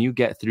you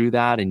get through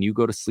that and you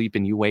go to sleep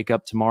and you wake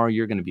up tomorrow,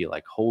 you're going to be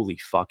like, holy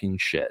fucking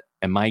shit.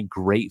 Am I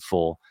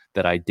grateful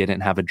that I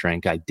didn't have a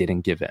drink? I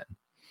didn't give in.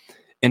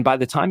 And by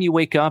the time you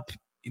wake up,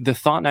 the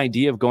thought and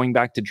idea of going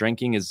back to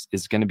drinking is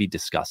going to be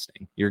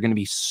disgusting. You're going to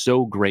be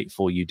so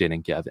grateful you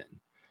didn't give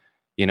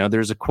in.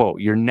 There's a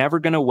quote, you're never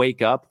going to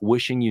wake up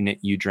wishing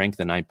you drank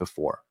the night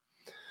before.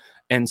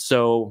 And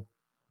so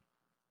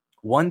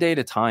one day at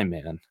a time,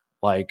 man,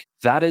 like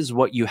that is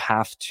what you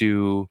have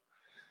to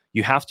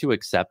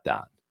accept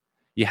that.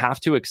 You have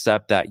to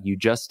accept that you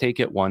just take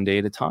it one day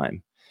at a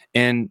time.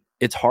 And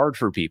it's hard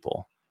for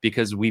people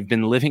because we've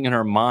been living in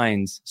our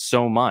minds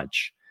so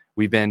much.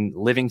 We've been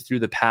living through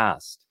the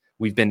past.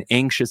 We've been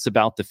anxious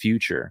about the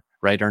future,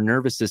 right? Our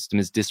nervous system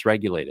is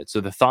dysregulated.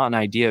 So the thought and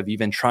idea of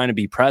even trying to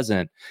be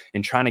present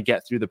and trying to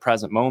get through the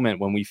present moment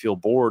when we feel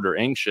bored or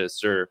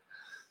anxious or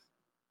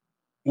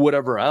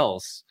whatever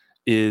else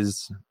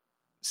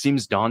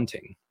seems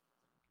daunting.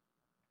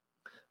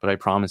 But I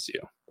promise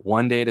you,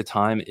 one day at a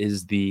time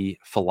is the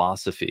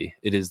philosophy.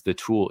 It is the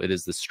tool. It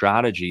is the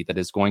strategy that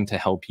is going to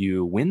help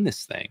you win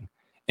this thing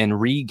and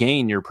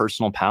regain your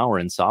personal power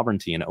and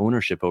sovereignty and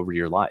ownership over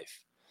your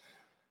life.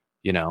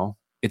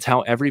 It's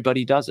how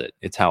everybody does it.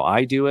 It's how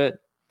I do it.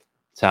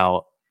 It's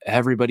how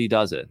everybody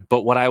does it.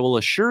 But what I will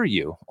assure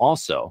you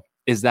also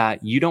is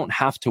that you don't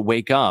have to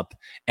wake up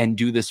and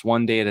do this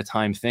one day at a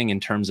time thing in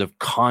terms of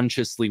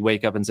consciously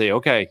wake up and say,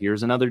 okay,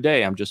 here's another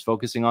day. I'm just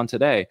focusing on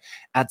today.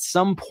 At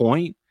some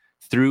point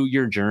through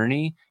your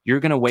journey,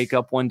 you're going to wake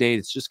up one day.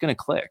 It's just going to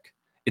click.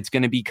 It's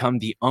going to become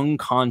the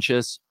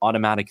unconscious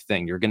automatic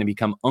thing. You're going to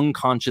become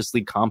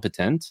unconsciously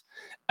competent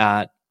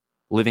at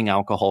living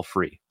alcohol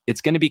free.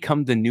 It's going to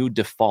become the new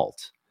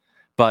default.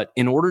 But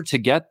in order to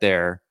get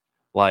there,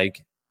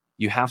 like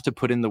you have to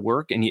put in the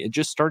work, and it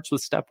just starts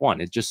with step 1.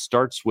 It just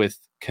starts with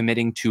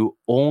committing to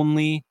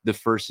only the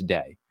first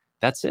day.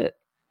 That's it.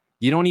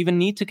 You don't even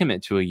need to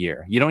commit to a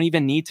year. You don't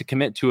even need to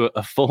commit to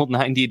a full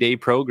 90-day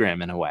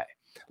program in a way.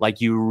 Like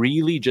you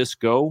really just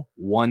go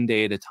one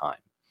day at a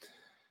time,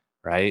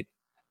 right?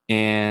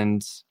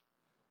 And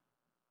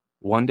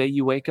one day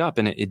you wake up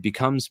and it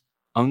becomes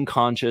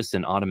unconscious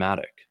and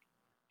automatic.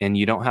 And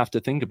you don't have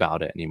to think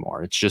about it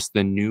anymore. It's just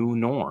the new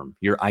norm.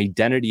 Your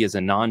identity as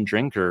a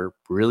non-drinker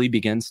really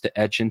begins to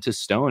etch into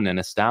stone and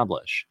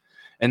establish.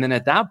 And then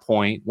at that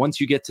point, once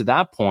you get to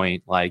that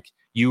point, like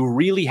you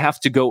really have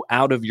to go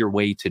out of your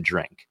way to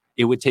drink.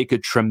 It would take a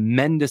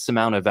tremendous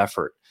amount of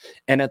effort.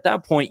 And at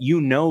that point, you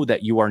know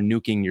that you are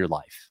nuking your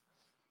life.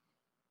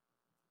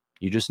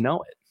 You just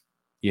know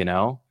it,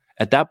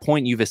 At that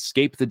point, you've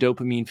escaped the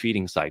dopamine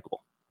feeding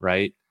cycle,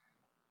 right?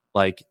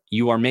 Like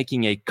you are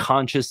making a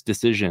conscious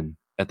decision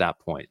at that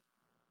point.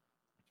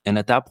 And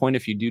at that point,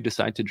 if you do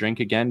decide to drink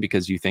again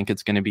because you think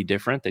it's going to be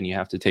different, then you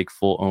have to take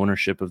full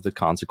ownership of the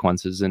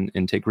consequences and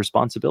take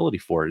responsibility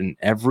for it and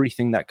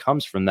everything that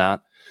comes from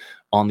that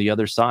on the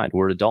other side.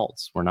 We're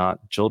adults. We're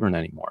not children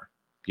anymore,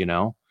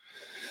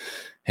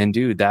 And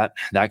dude, that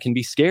can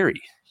be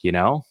scary,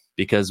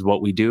 because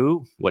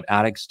what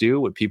addicts do,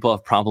 what people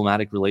have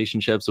problematic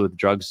relationships with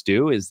drugs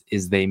do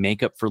is they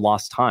make up for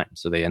lost time.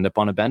 So they end up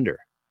on a bender.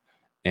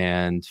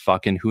 And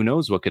fucking who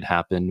knows what could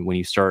happen when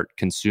you start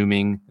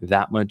consuming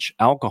that much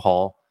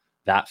alcohol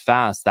that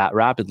fast, that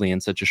rapidly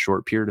in such a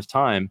short period of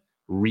time.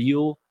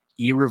 Real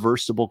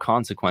irreversible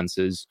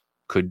consequences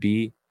could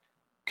be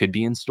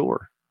in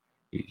store.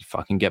 You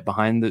fucking get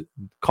behind the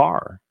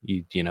car.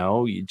 You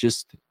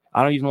just,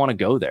 I don't even want to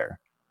go there,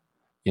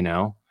 you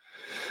know?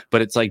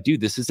 But it's like,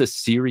 dude, this is a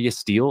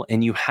serious deal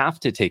and you have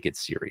to take it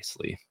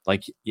seriously.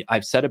 Like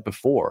I've said it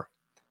before,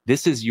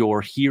 this is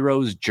your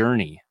hero's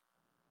journey.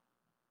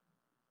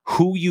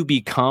 Who you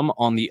become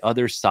on the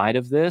other side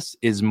of this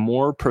is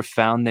more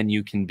profound than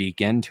you can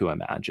begin to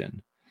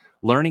imagine.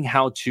 Learning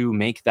how to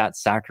make that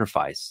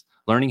sacrifice,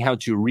 learning how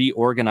to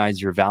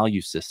reorganize your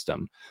value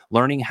system,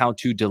 learning how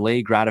to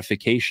delay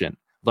gratification,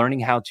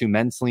 learning how to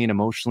mentally and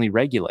emotionally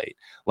regulate,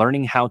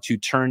 learning how to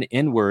turn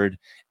inward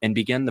and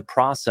begin the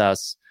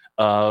process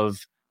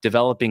of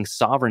developing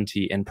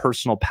sovereignty and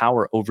personal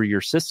power over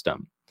your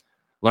system,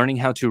 learning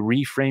how to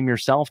reframe your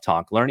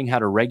self-talk, learning how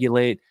to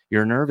regulate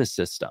your nervous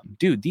system.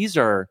 Dude, these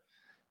are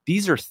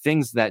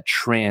things that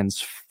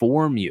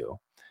transform you,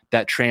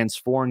 that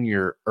transform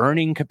your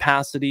earning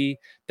capacity,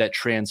 that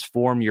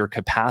transform your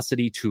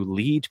capacity to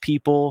lead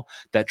people,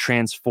 that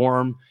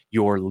transform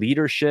your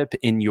leadership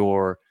in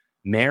your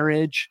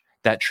marriage,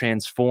 that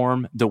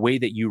transform the way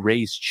that you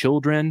raise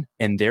children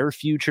and their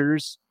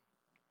futures.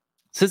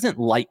 This isn't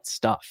light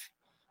stuff,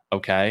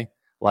 okay?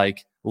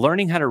 Like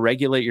learning how to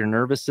regulate your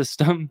nervous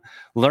system,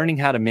 learning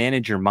how to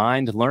manage your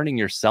mind, learning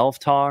your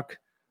self-talk,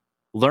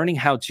 learning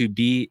how to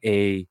be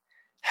a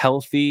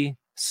healthy,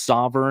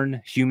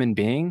 sovereign human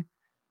being.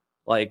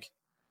 Like,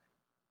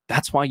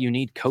 that's why you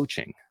need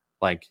coaching.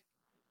 Like,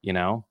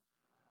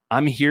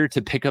 I'm here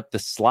to pick up the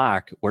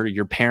slack where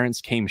your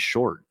parents came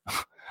short.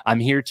 I'm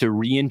here to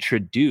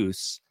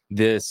reintroduce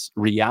this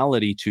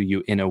reality to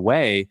you in a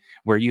way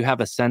where you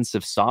have a sense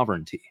of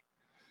sovereignty,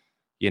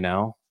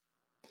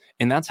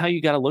 And that's how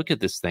you got to look at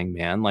this thing,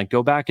 man. Like,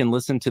 go back and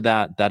listen to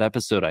that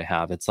episode I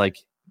have. It's like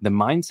the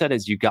mindset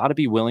is you got to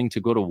be willing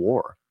to go to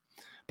war.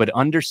 But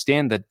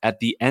understand that at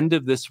the end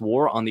of this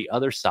war, on the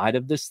other side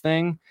of this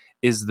thing,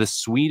 is the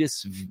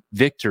sweetest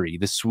victory,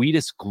 the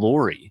sweetest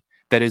glory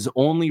that is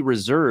only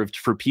reserved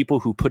for people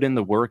who put in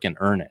the work and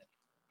earn it.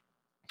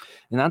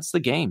 And that's the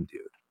game,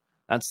 dude.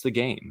 That's the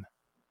game.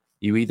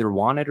 You either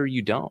want it or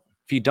you don't.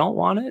 If you don't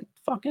want it,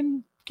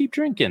 fucking keep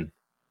drinking.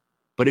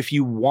 But if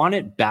you want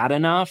it bad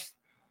enough,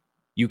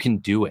 you can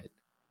do it.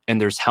 And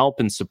there's help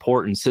and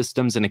support and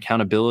systems and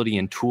accountability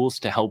and tools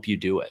to help you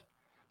do it.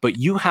 But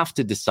you have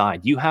to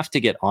decide. You have to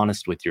get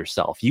honest with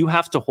yourself. You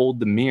have to hold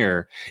the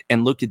mirror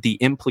and look at the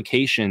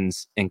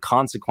implications and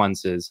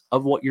consequences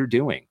of what you're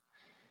doing.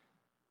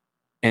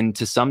 And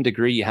to some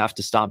degree, you have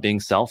to stop being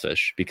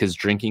selfish because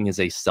drinking is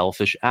a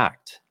selfish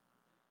act.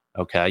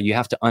 Okay? You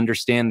have to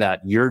understand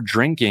that your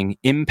drinking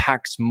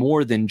impacts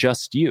more than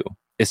just you,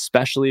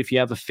 especially if you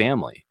have a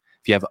family.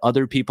 If you have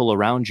other people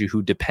around you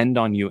who depend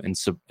on you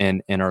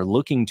and are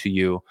looking to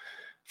you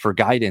for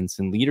guidance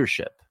and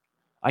leadership.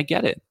 I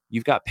get it.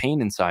 You've got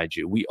pain inside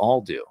you. We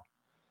all do.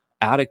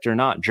 Addict or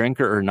not,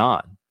 drinker or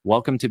not,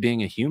 welcome to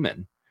being a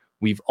human.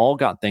 We've all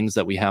got things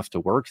that we have to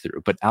work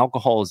through, but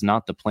alcohol is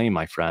not the play,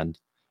 my friend.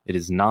 It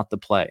is not the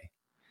play.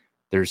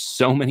 There's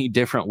so many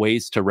different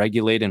ways to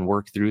regulate and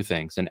work through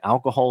things, and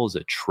alcohol is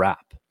a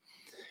trap.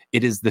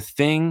 It is the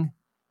thing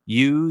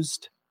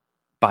used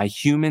by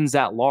humans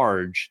at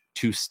large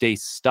to stay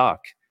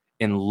stuck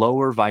in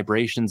lower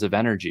vibrations of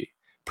energy,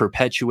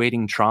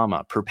 perpetuating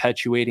trauma,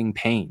 perpetuating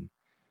pain.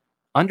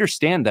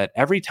 Understand that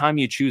every time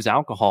you choose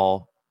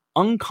alcohol,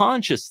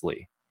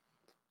 unconsciously,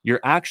 you're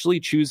actually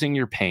choosing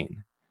your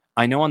pain.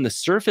 I know on the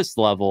surface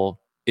level,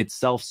 it's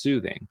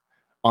self-soothing.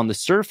 On the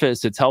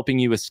surface, it's helping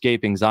you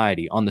escape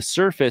anxiety. On the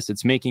surface,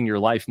 it's making your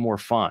life more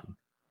fun,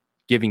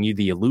 giving you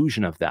the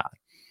illusion of that.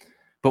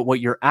 But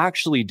what you're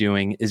actually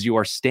doing is you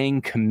are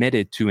staying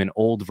committed to an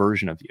old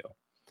version of you.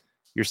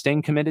 You're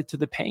staying committed to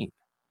the pain.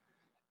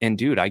 And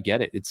dude, I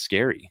get it. It's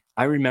scary.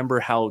 I remember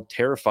how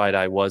terrified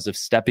I was of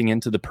stepping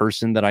into the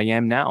person that I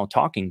am now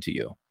talking to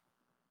you.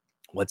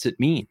 What's it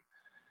mean?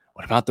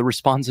 What about the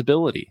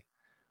responsibility?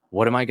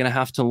 What am I going to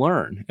have to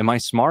learn? Am I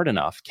smart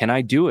enough? Can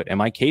I do it?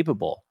 Am I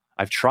capable?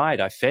 I've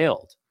tried. I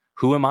failed.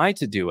 Who am I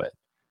to do it?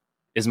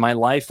 Is my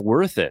life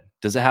worth it?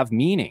 Does it have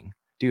meaning?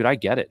 Dude, I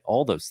get it.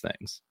 All those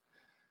things.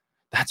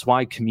 That's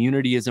why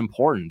community is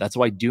important. That's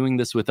why doing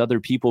this with other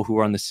people who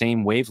are on the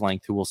same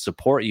wavelength, who will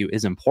support you,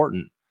 is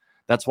important.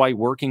 That's why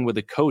working with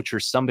a coach or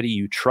somebody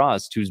you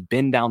trust who's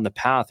been down the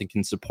path and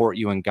can support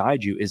you and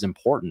guide you is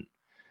important.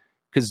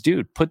 Because,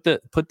 dude, put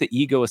the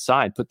ego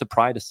aside, put the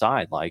pride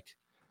aside. Like,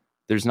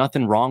 there's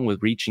nothing wrong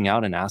with reaching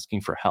out and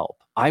asking for help.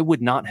 I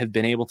would not have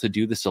been able to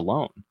do this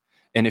alone.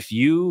 And if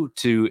you,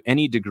 to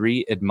any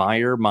degree,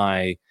 admire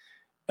my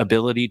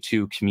ability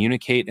to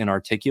communicate and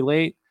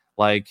articulate,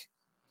 like,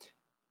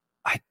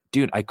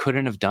 I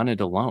couldn't have done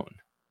it alone.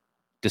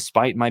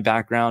 Despite my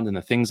background and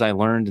the things I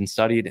learned and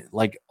studied,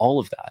 like all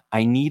of that,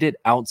 I needed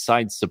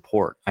outside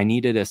support. I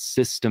needed a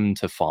system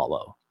to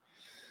follow.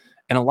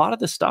 And a lot of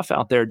the stuff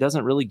out there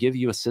doesn't really give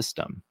you a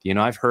system.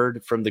 I've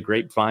heard from the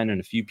grapevine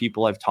and a few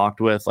people I've talked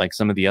with, like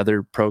some of the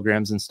other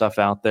programs and stuff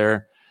out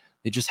there,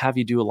 they just have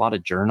you do a lot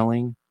of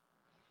journaling.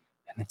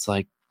 And it's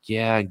like,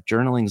 yeah,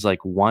 journaling is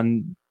like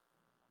one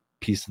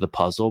piece of the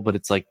puzzle, but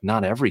it's like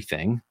not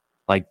everything.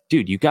 Like,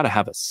 dude, you got to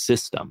have a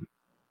system.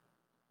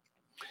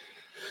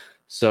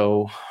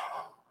 So,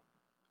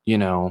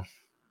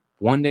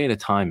 one day at a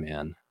time,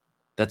 man.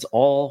 That's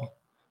all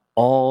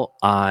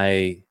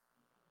I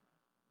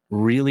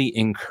really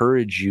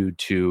encourage you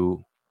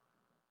to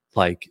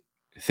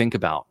think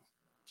about.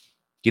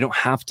 You don't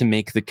have to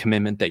make the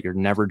commitment that you're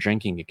never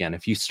drinking again.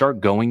 If you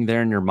start going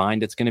there in your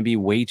mind, it's going to be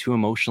way too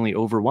emotionally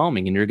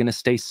overwhelming and you're going to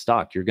stay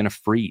stuck. You're going to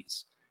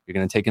freeze. You're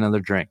going to take another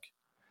drink.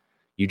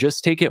 You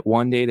just take it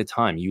one day at a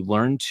time. You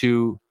learn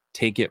to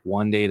take it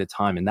one day at a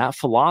time. And that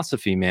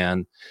philosophy,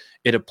 man,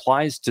 it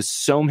applies to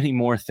so many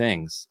more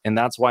things. And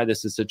that's why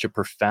this is such a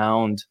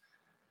profound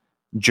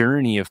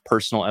journey of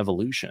personal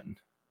evolution.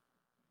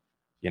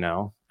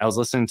 I was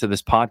listening to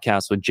this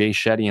podcast with Jay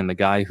Shetty and the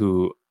guy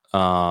who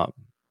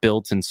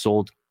built and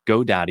sold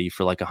GoDaddy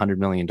for like $100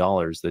 million,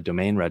 the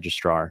domain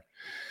registrar.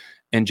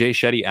 And Jay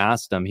Shetty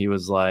asked him, he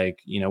was like,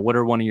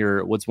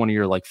 what's one of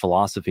your like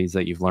philosophies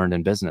that you've learned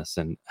in business?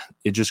 And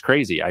it's just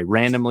crazy. I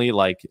randomly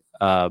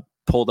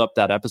pulled up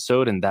that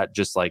episode and that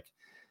just I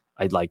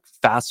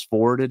fast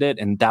forwarded it.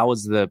 And that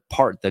was the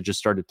part that just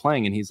started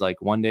playing. And he's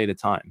like, one day at a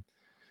time.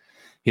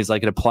 He's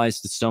like, it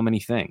applies to so many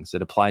things.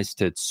 It applies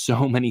to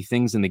so many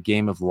things in the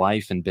game of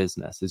life and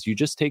business is you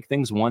just take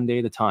things one day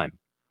at a time,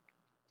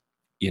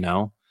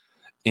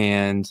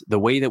 And the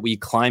way that we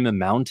climb a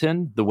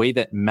mountain, the way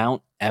that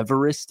Mount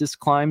Everest is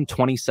climbed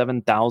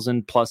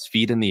 27,000 plus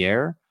feet in the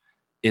air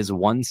is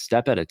one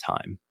step at a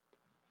time.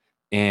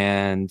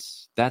 And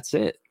that's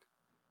it.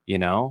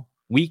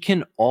 We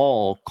can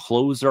all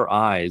close our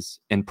eyes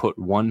and put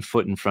one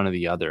foot in front of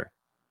the other,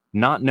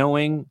 not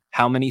knowing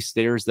how many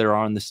stairs there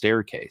are on the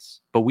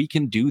staircase, but we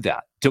can do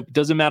that.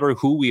 Doesn't matter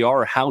who we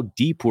are, how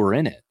deep we're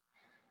in it.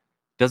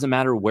 Doesn't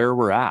matter where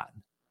we're at.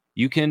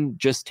 You can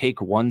just take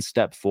one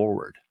step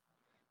forward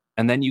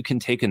and then you can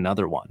take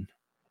another one.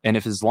 And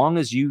as long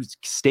as you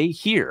stay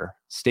here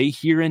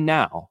and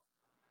now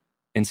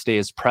and stay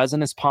as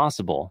present as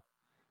possible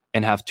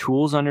and have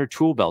tools on your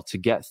tool belt to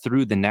get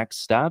through the next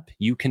step,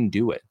 you can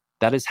do it.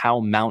 That is how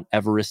Mount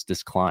Everest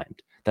is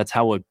climbed. That's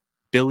how $1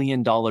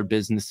 billion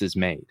business is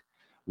made.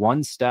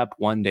 One step,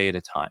 one day at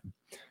a time.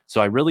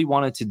 So I really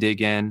wanted to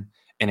dig in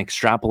and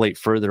extrapolate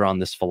further on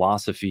this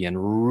philosophy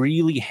and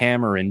really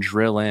hammer and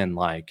drill in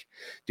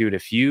dude,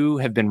 if you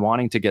have been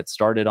wanting to get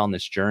started on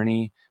this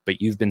journey,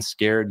 but you've been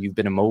scared, you've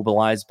been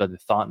immobilized by the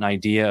thought and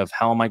idea of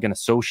how am I going to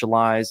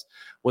socialize?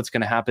 What's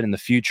going to happen in the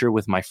future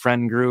with my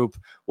friend group?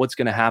 What's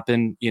going to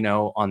happen,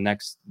 on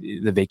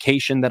the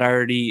vacation that I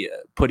already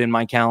put in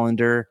my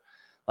calendar?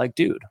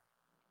 Dude,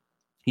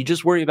 you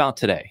just worry about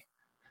today.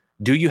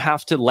 Do you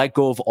have to let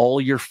go of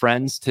all your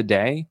friends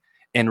today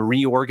and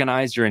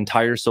reorganize your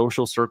entire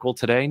social circle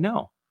today?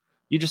 No.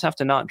 You just have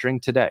to not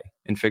drink today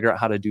and figure out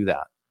how to do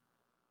that.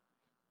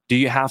 Do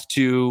you have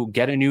to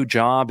get a new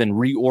job and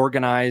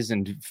reorganize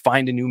and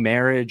find a new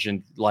marriage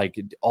and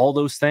all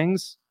those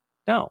things?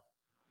 No.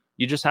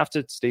 You just have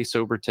to stay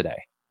sober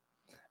today.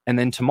 And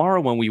then tomorrow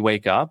when we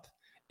wake up,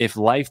 if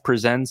life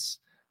presents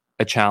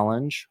a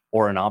challenge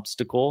or an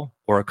obstacle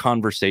or a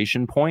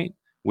conversation point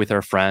with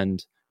our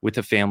friend, with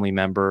a family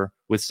member,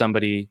 with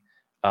somebody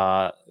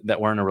that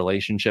we're in a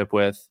relationship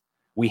with,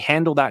 we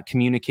handle that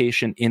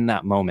communication in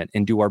that moment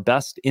and do our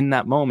best in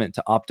that moment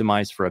to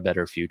optimize for a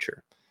better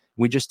future.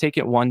 We just take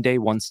it one day,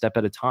 one step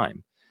at a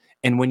time.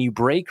 And when you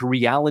break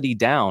reality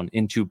down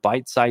into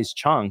bite-sized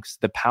chunks,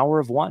 the power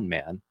of one,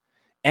 man,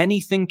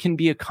 anything can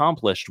be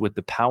accomplished with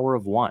the power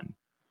of one.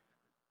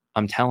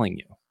 I'm telling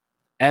you,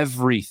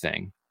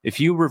 everything. If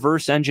you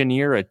reverse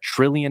engineer a $1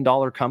 trillion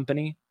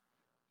company,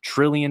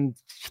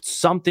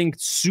 something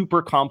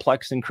super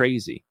complex and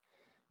crazy,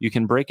 you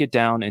can break it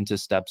down into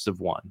steps of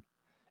one.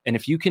 And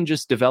if you can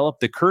just develop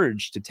the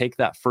courage to take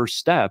that first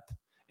step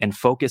and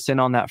focus in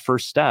on that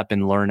first step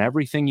and learn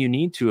everything you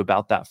need to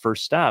about that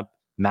first step,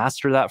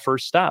 master that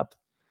first step,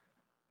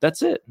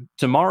 that's it.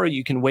 Tomorrow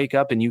you can wake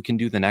up and you can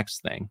do the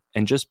next thing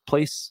and just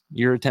place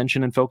your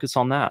attention and focus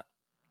on that.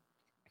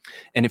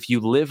 And if you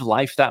live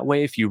life that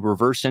way, if you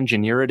reverse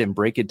engineer it and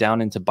break it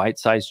down into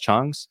bite-sized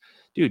chunks,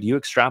 dude, you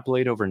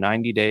extrapolate over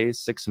 90 days,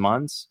 6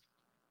 months,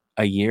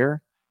 a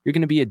year, you're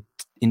going to be an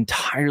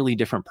entirely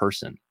different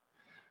person.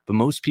 But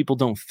most people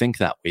don't think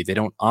that way. They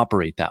don't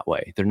operate that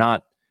way. They're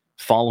not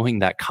following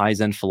that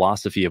Kaizen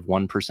philosophy of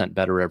 1%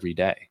 better every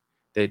day.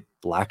 They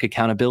lack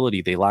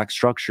accountability. They lack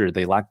structure.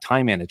 They lack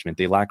time management.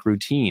 They lack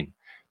routine.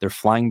 They're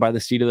flying by the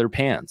seat of their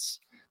pants.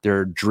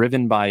 They're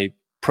driven by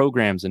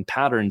programs and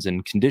patterns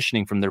and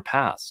conditioning from their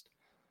past,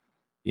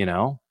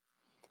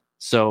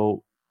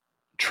 So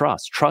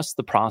trust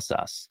the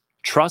process.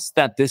 Trust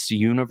that this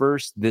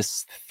universe,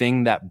 this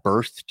thing that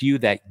birthed you,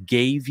 that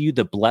gave you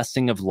the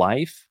blessing of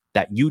life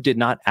that you did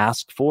not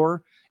ask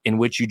for, in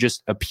which you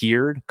just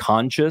appeared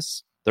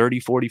conscious 30,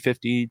 40,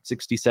 50,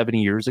 60,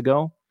 70 years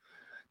ago,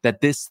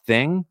 that this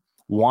thing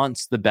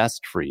wants the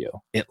best for you.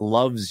 It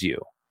loves you.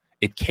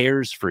 It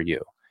cares for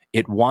you.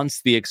 It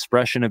wants the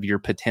expression of your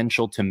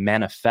potential to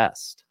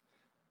manifest.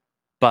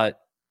 But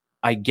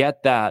I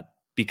get that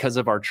because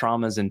of our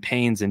traumas and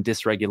pains and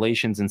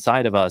dysregulations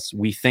inside of us,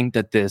 we think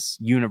that this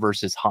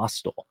universe is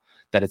hostile,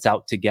 that it's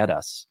out to get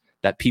us,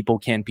 that people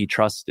can't be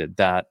trusted,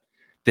 that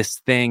this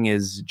thing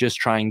is just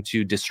trying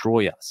to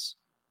destroy us.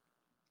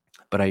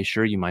 But I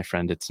assure you, my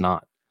friend, it's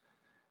not.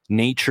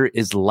 Nature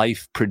is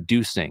life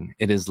producing.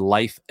 It is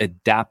life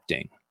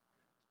adapting.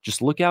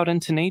 Just look out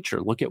into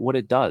nature. Look at what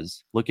it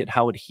does. Look at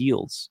how it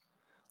heals.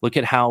 Look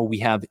at how we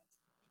have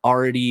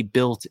already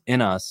built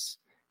in us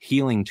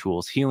healing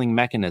tools, healing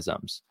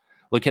mechanisms.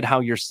 Look at how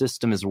your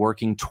system is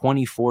working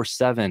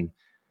 24/7,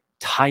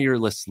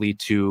 tirelessly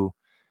to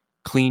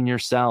clean your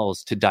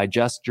cells, to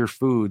digest your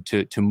food,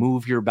 to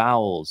move your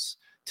bowels,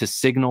 to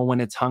signal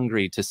when it's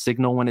hungry, to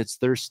signal when it's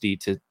thirsty,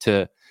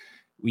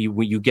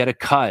 when you get a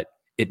cut,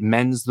 it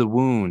mends the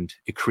wound,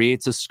 it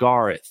creates a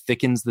scar, it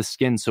thickens the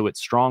skin so it's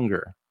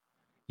stronger.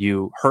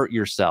 You hurt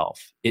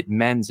yourself, it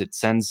mends, it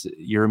sends,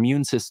 your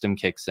immune system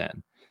kicks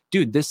in.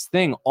 Dude, this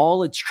thing,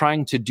 all it's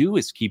trying to do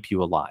is keep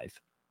you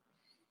alive.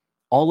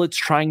 All it's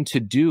trying to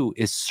do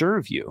is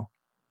serve you.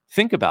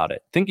 Think about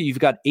it. Think you've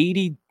got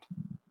 50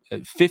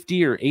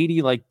 or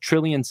 80 like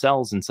trillion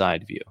cells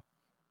inside of you.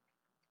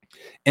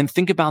 And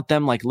think about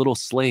them like little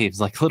slaves,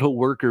 like little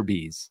worker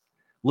bees,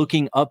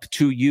 looking up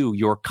to you,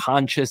 your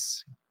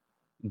conscious,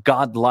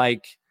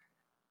 godlike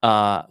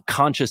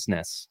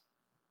consciousness,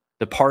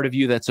 the part of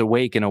you that's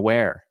awake and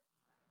aware.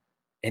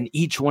 And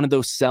each one of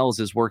those cells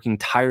is working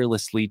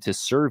tirelessly to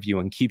serve you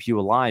and keep you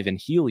alive and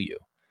heal you.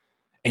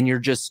 And you're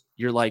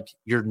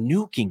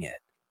nuking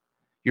it.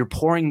 You're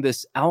pouring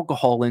this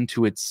alcohol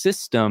into its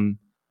system,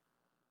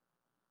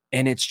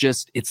 and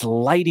it's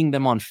lighting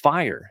them on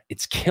fire.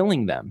 It's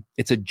killing them.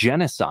 It's a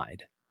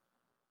genocide.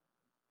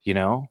 You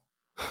know?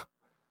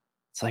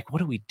 It's like,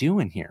 what are we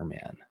doing here,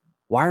 man?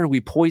 Why are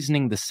we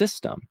poisoning the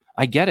system?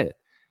 I get it.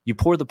 You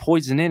pour the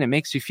poison in, it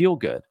makes you feel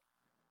good.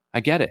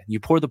 I get it. You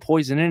pour the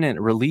poison in and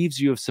it relieves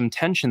you of some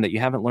tension that you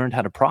haven't learned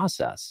how to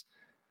process.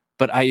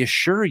 But I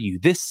assure you,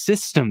 this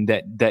system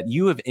that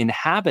you have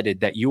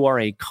inhabited, that you are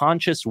a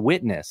conscious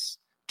witness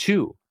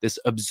to, this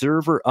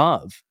observer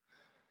of,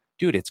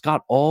 dude, it's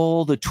got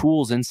all the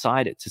tools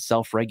inside it to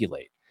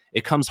self-regulate.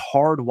 It comes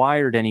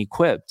hardwired and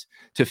equipped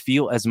to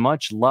feel as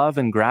much love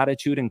and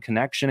gratitude and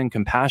connection and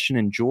compassion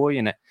and joy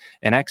and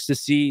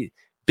ecstasy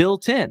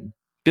built in.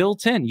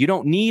 You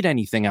don't need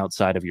anything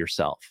outside of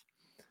yourself.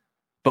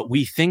 But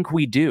we think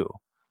we do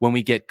when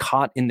we get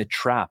caught in the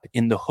trap,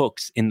 in the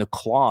hooks, in the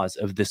claws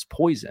of this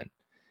poison.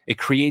 It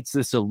creates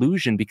this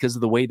illusion because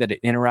of the way that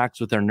it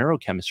interacts with our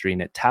neurochemistry, and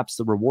it taps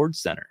the reward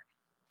center.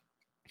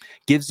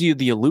 Gives you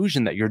the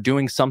illusion that you're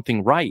doing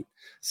something right,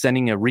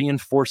 sending a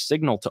reinforced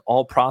signal to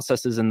all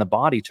processes in the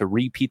body to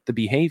repeat the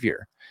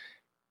behavior,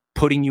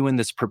 putting you in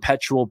this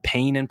perpetual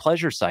pain and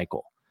pleasure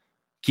cycle,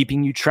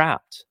 keeping you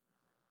trapped,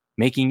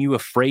 making you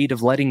afraid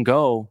of letting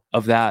go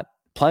of that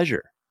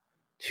pleasure.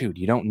 Dude,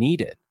 you don't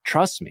need it.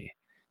 Trust me.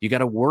 You got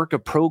to work a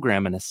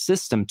program and a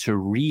system to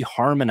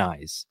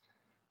reharmonize,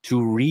 to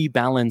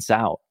rebalance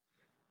out,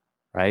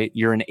 right?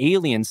 You're an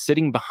alien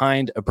sitting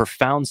behind a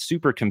profound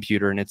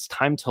supercomputer, and it's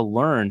time to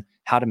learn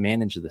how to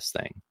manage this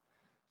thing.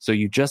 So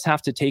you just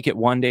have to take it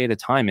one day at a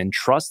time and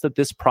trust that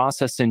this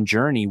process and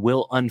journey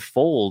will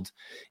unfold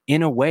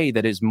in a way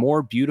that is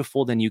more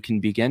beautiful than you can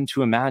begin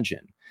to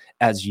imagine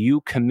as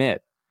you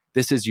commit.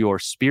 This is your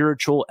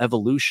spiritual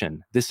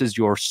evolution. This is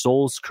your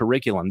soul's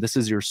curriculum. This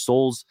is your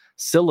soul's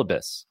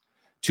syllabus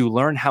to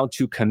learn how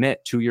to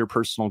commit to your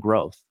personal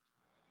growth.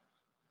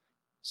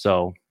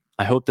 So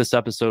I hope this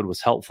episode was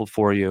helpful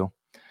for you.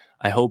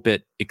 I hope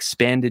it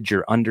expanded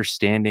your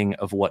understanding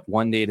of what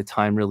one day at a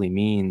time really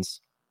means.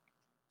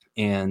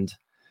 And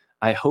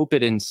I hope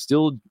it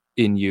instilled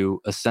in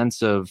you a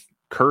sense of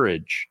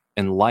courage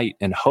and light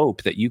and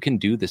hope that you can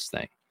do this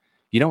thing.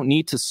 You don't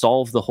need to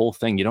solve the whole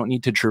thing. You don't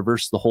need to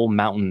traverse the whole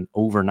mountain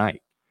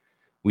overnight.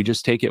 We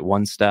just take it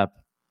one step,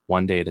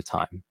 one day at a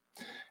time.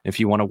 If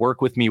you want to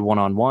work with me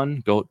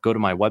one-on-one, go to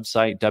my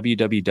website,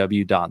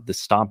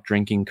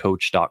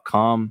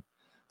 www.thestopdrinkingcoach.com.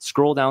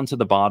 Scroll down to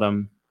the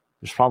bottom.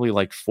 There's probably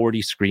like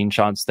 40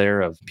 screenshots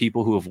there of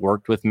people who have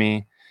worked with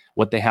me,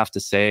 what they have to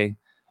say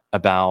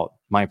about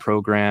my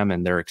program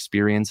and their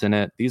experience in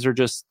it. These are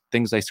just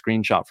things I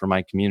screenshot for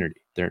my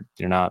community. They're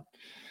not,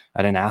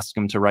 I didn't ask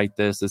them to write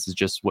this. This is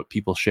just what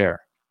people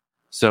share.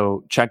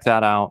 So check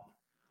that out.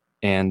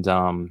 And,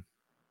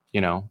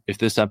 if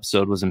this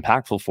episode was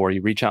impactful for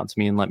you, reach out to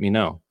me and let me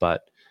know.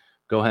 But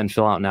go ahead and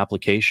fill out an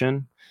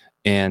application,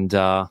 and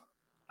I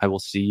will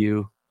see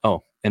you.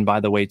 Oh, and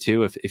by the way,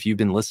 too, if you've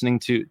been listening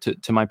to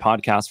my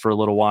podcast for a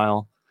little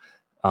while,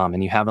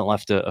 and you haven't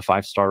left a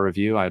 5-star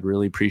review, I'd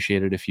really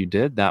appreciate it if you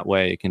did. That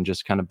way it can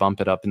just kind of bump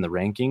it up in the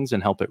rankings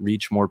and help it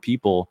reach more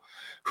people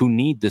who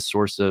need this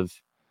source of,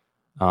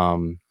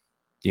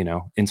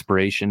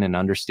 inspiration and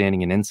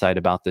understanding and insight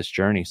about this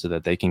journey so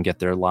that they can get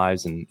their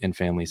lives and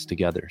families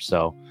together.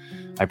 So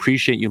I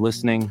appreciate you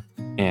listening,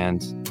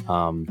 and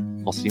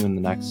I'll see you in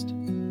the next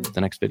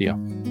video.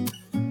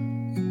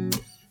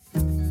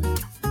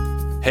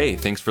 Hey,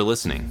 thanks for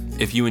listening.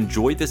 If you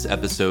enjoyed this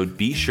episode,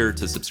 be sure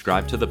to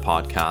subscribe to the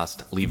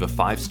podcast, leave a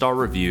 5-star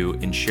review,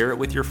 and share it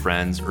with your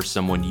friends or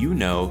someone you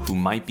know who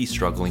might be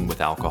struggling with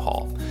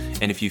alcohol.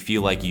 And if you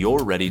feel like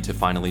you're ready to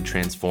finally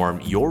transform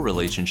your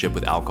relationship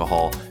with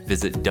alcohol,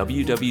 visit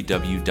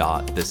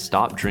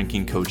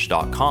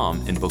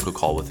www.thestopdrinkingcoach.com and book a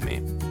call with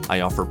me.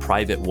 I offer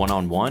private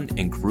one-on-one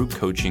and group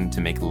coaching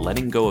to make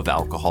letting go of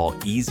alcohol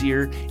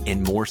easier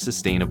and more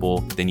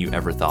sustainable than you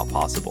ever thought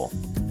possible.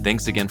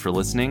 Thanks again for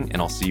listening,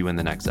 and I'll see you in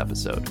the next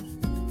episode.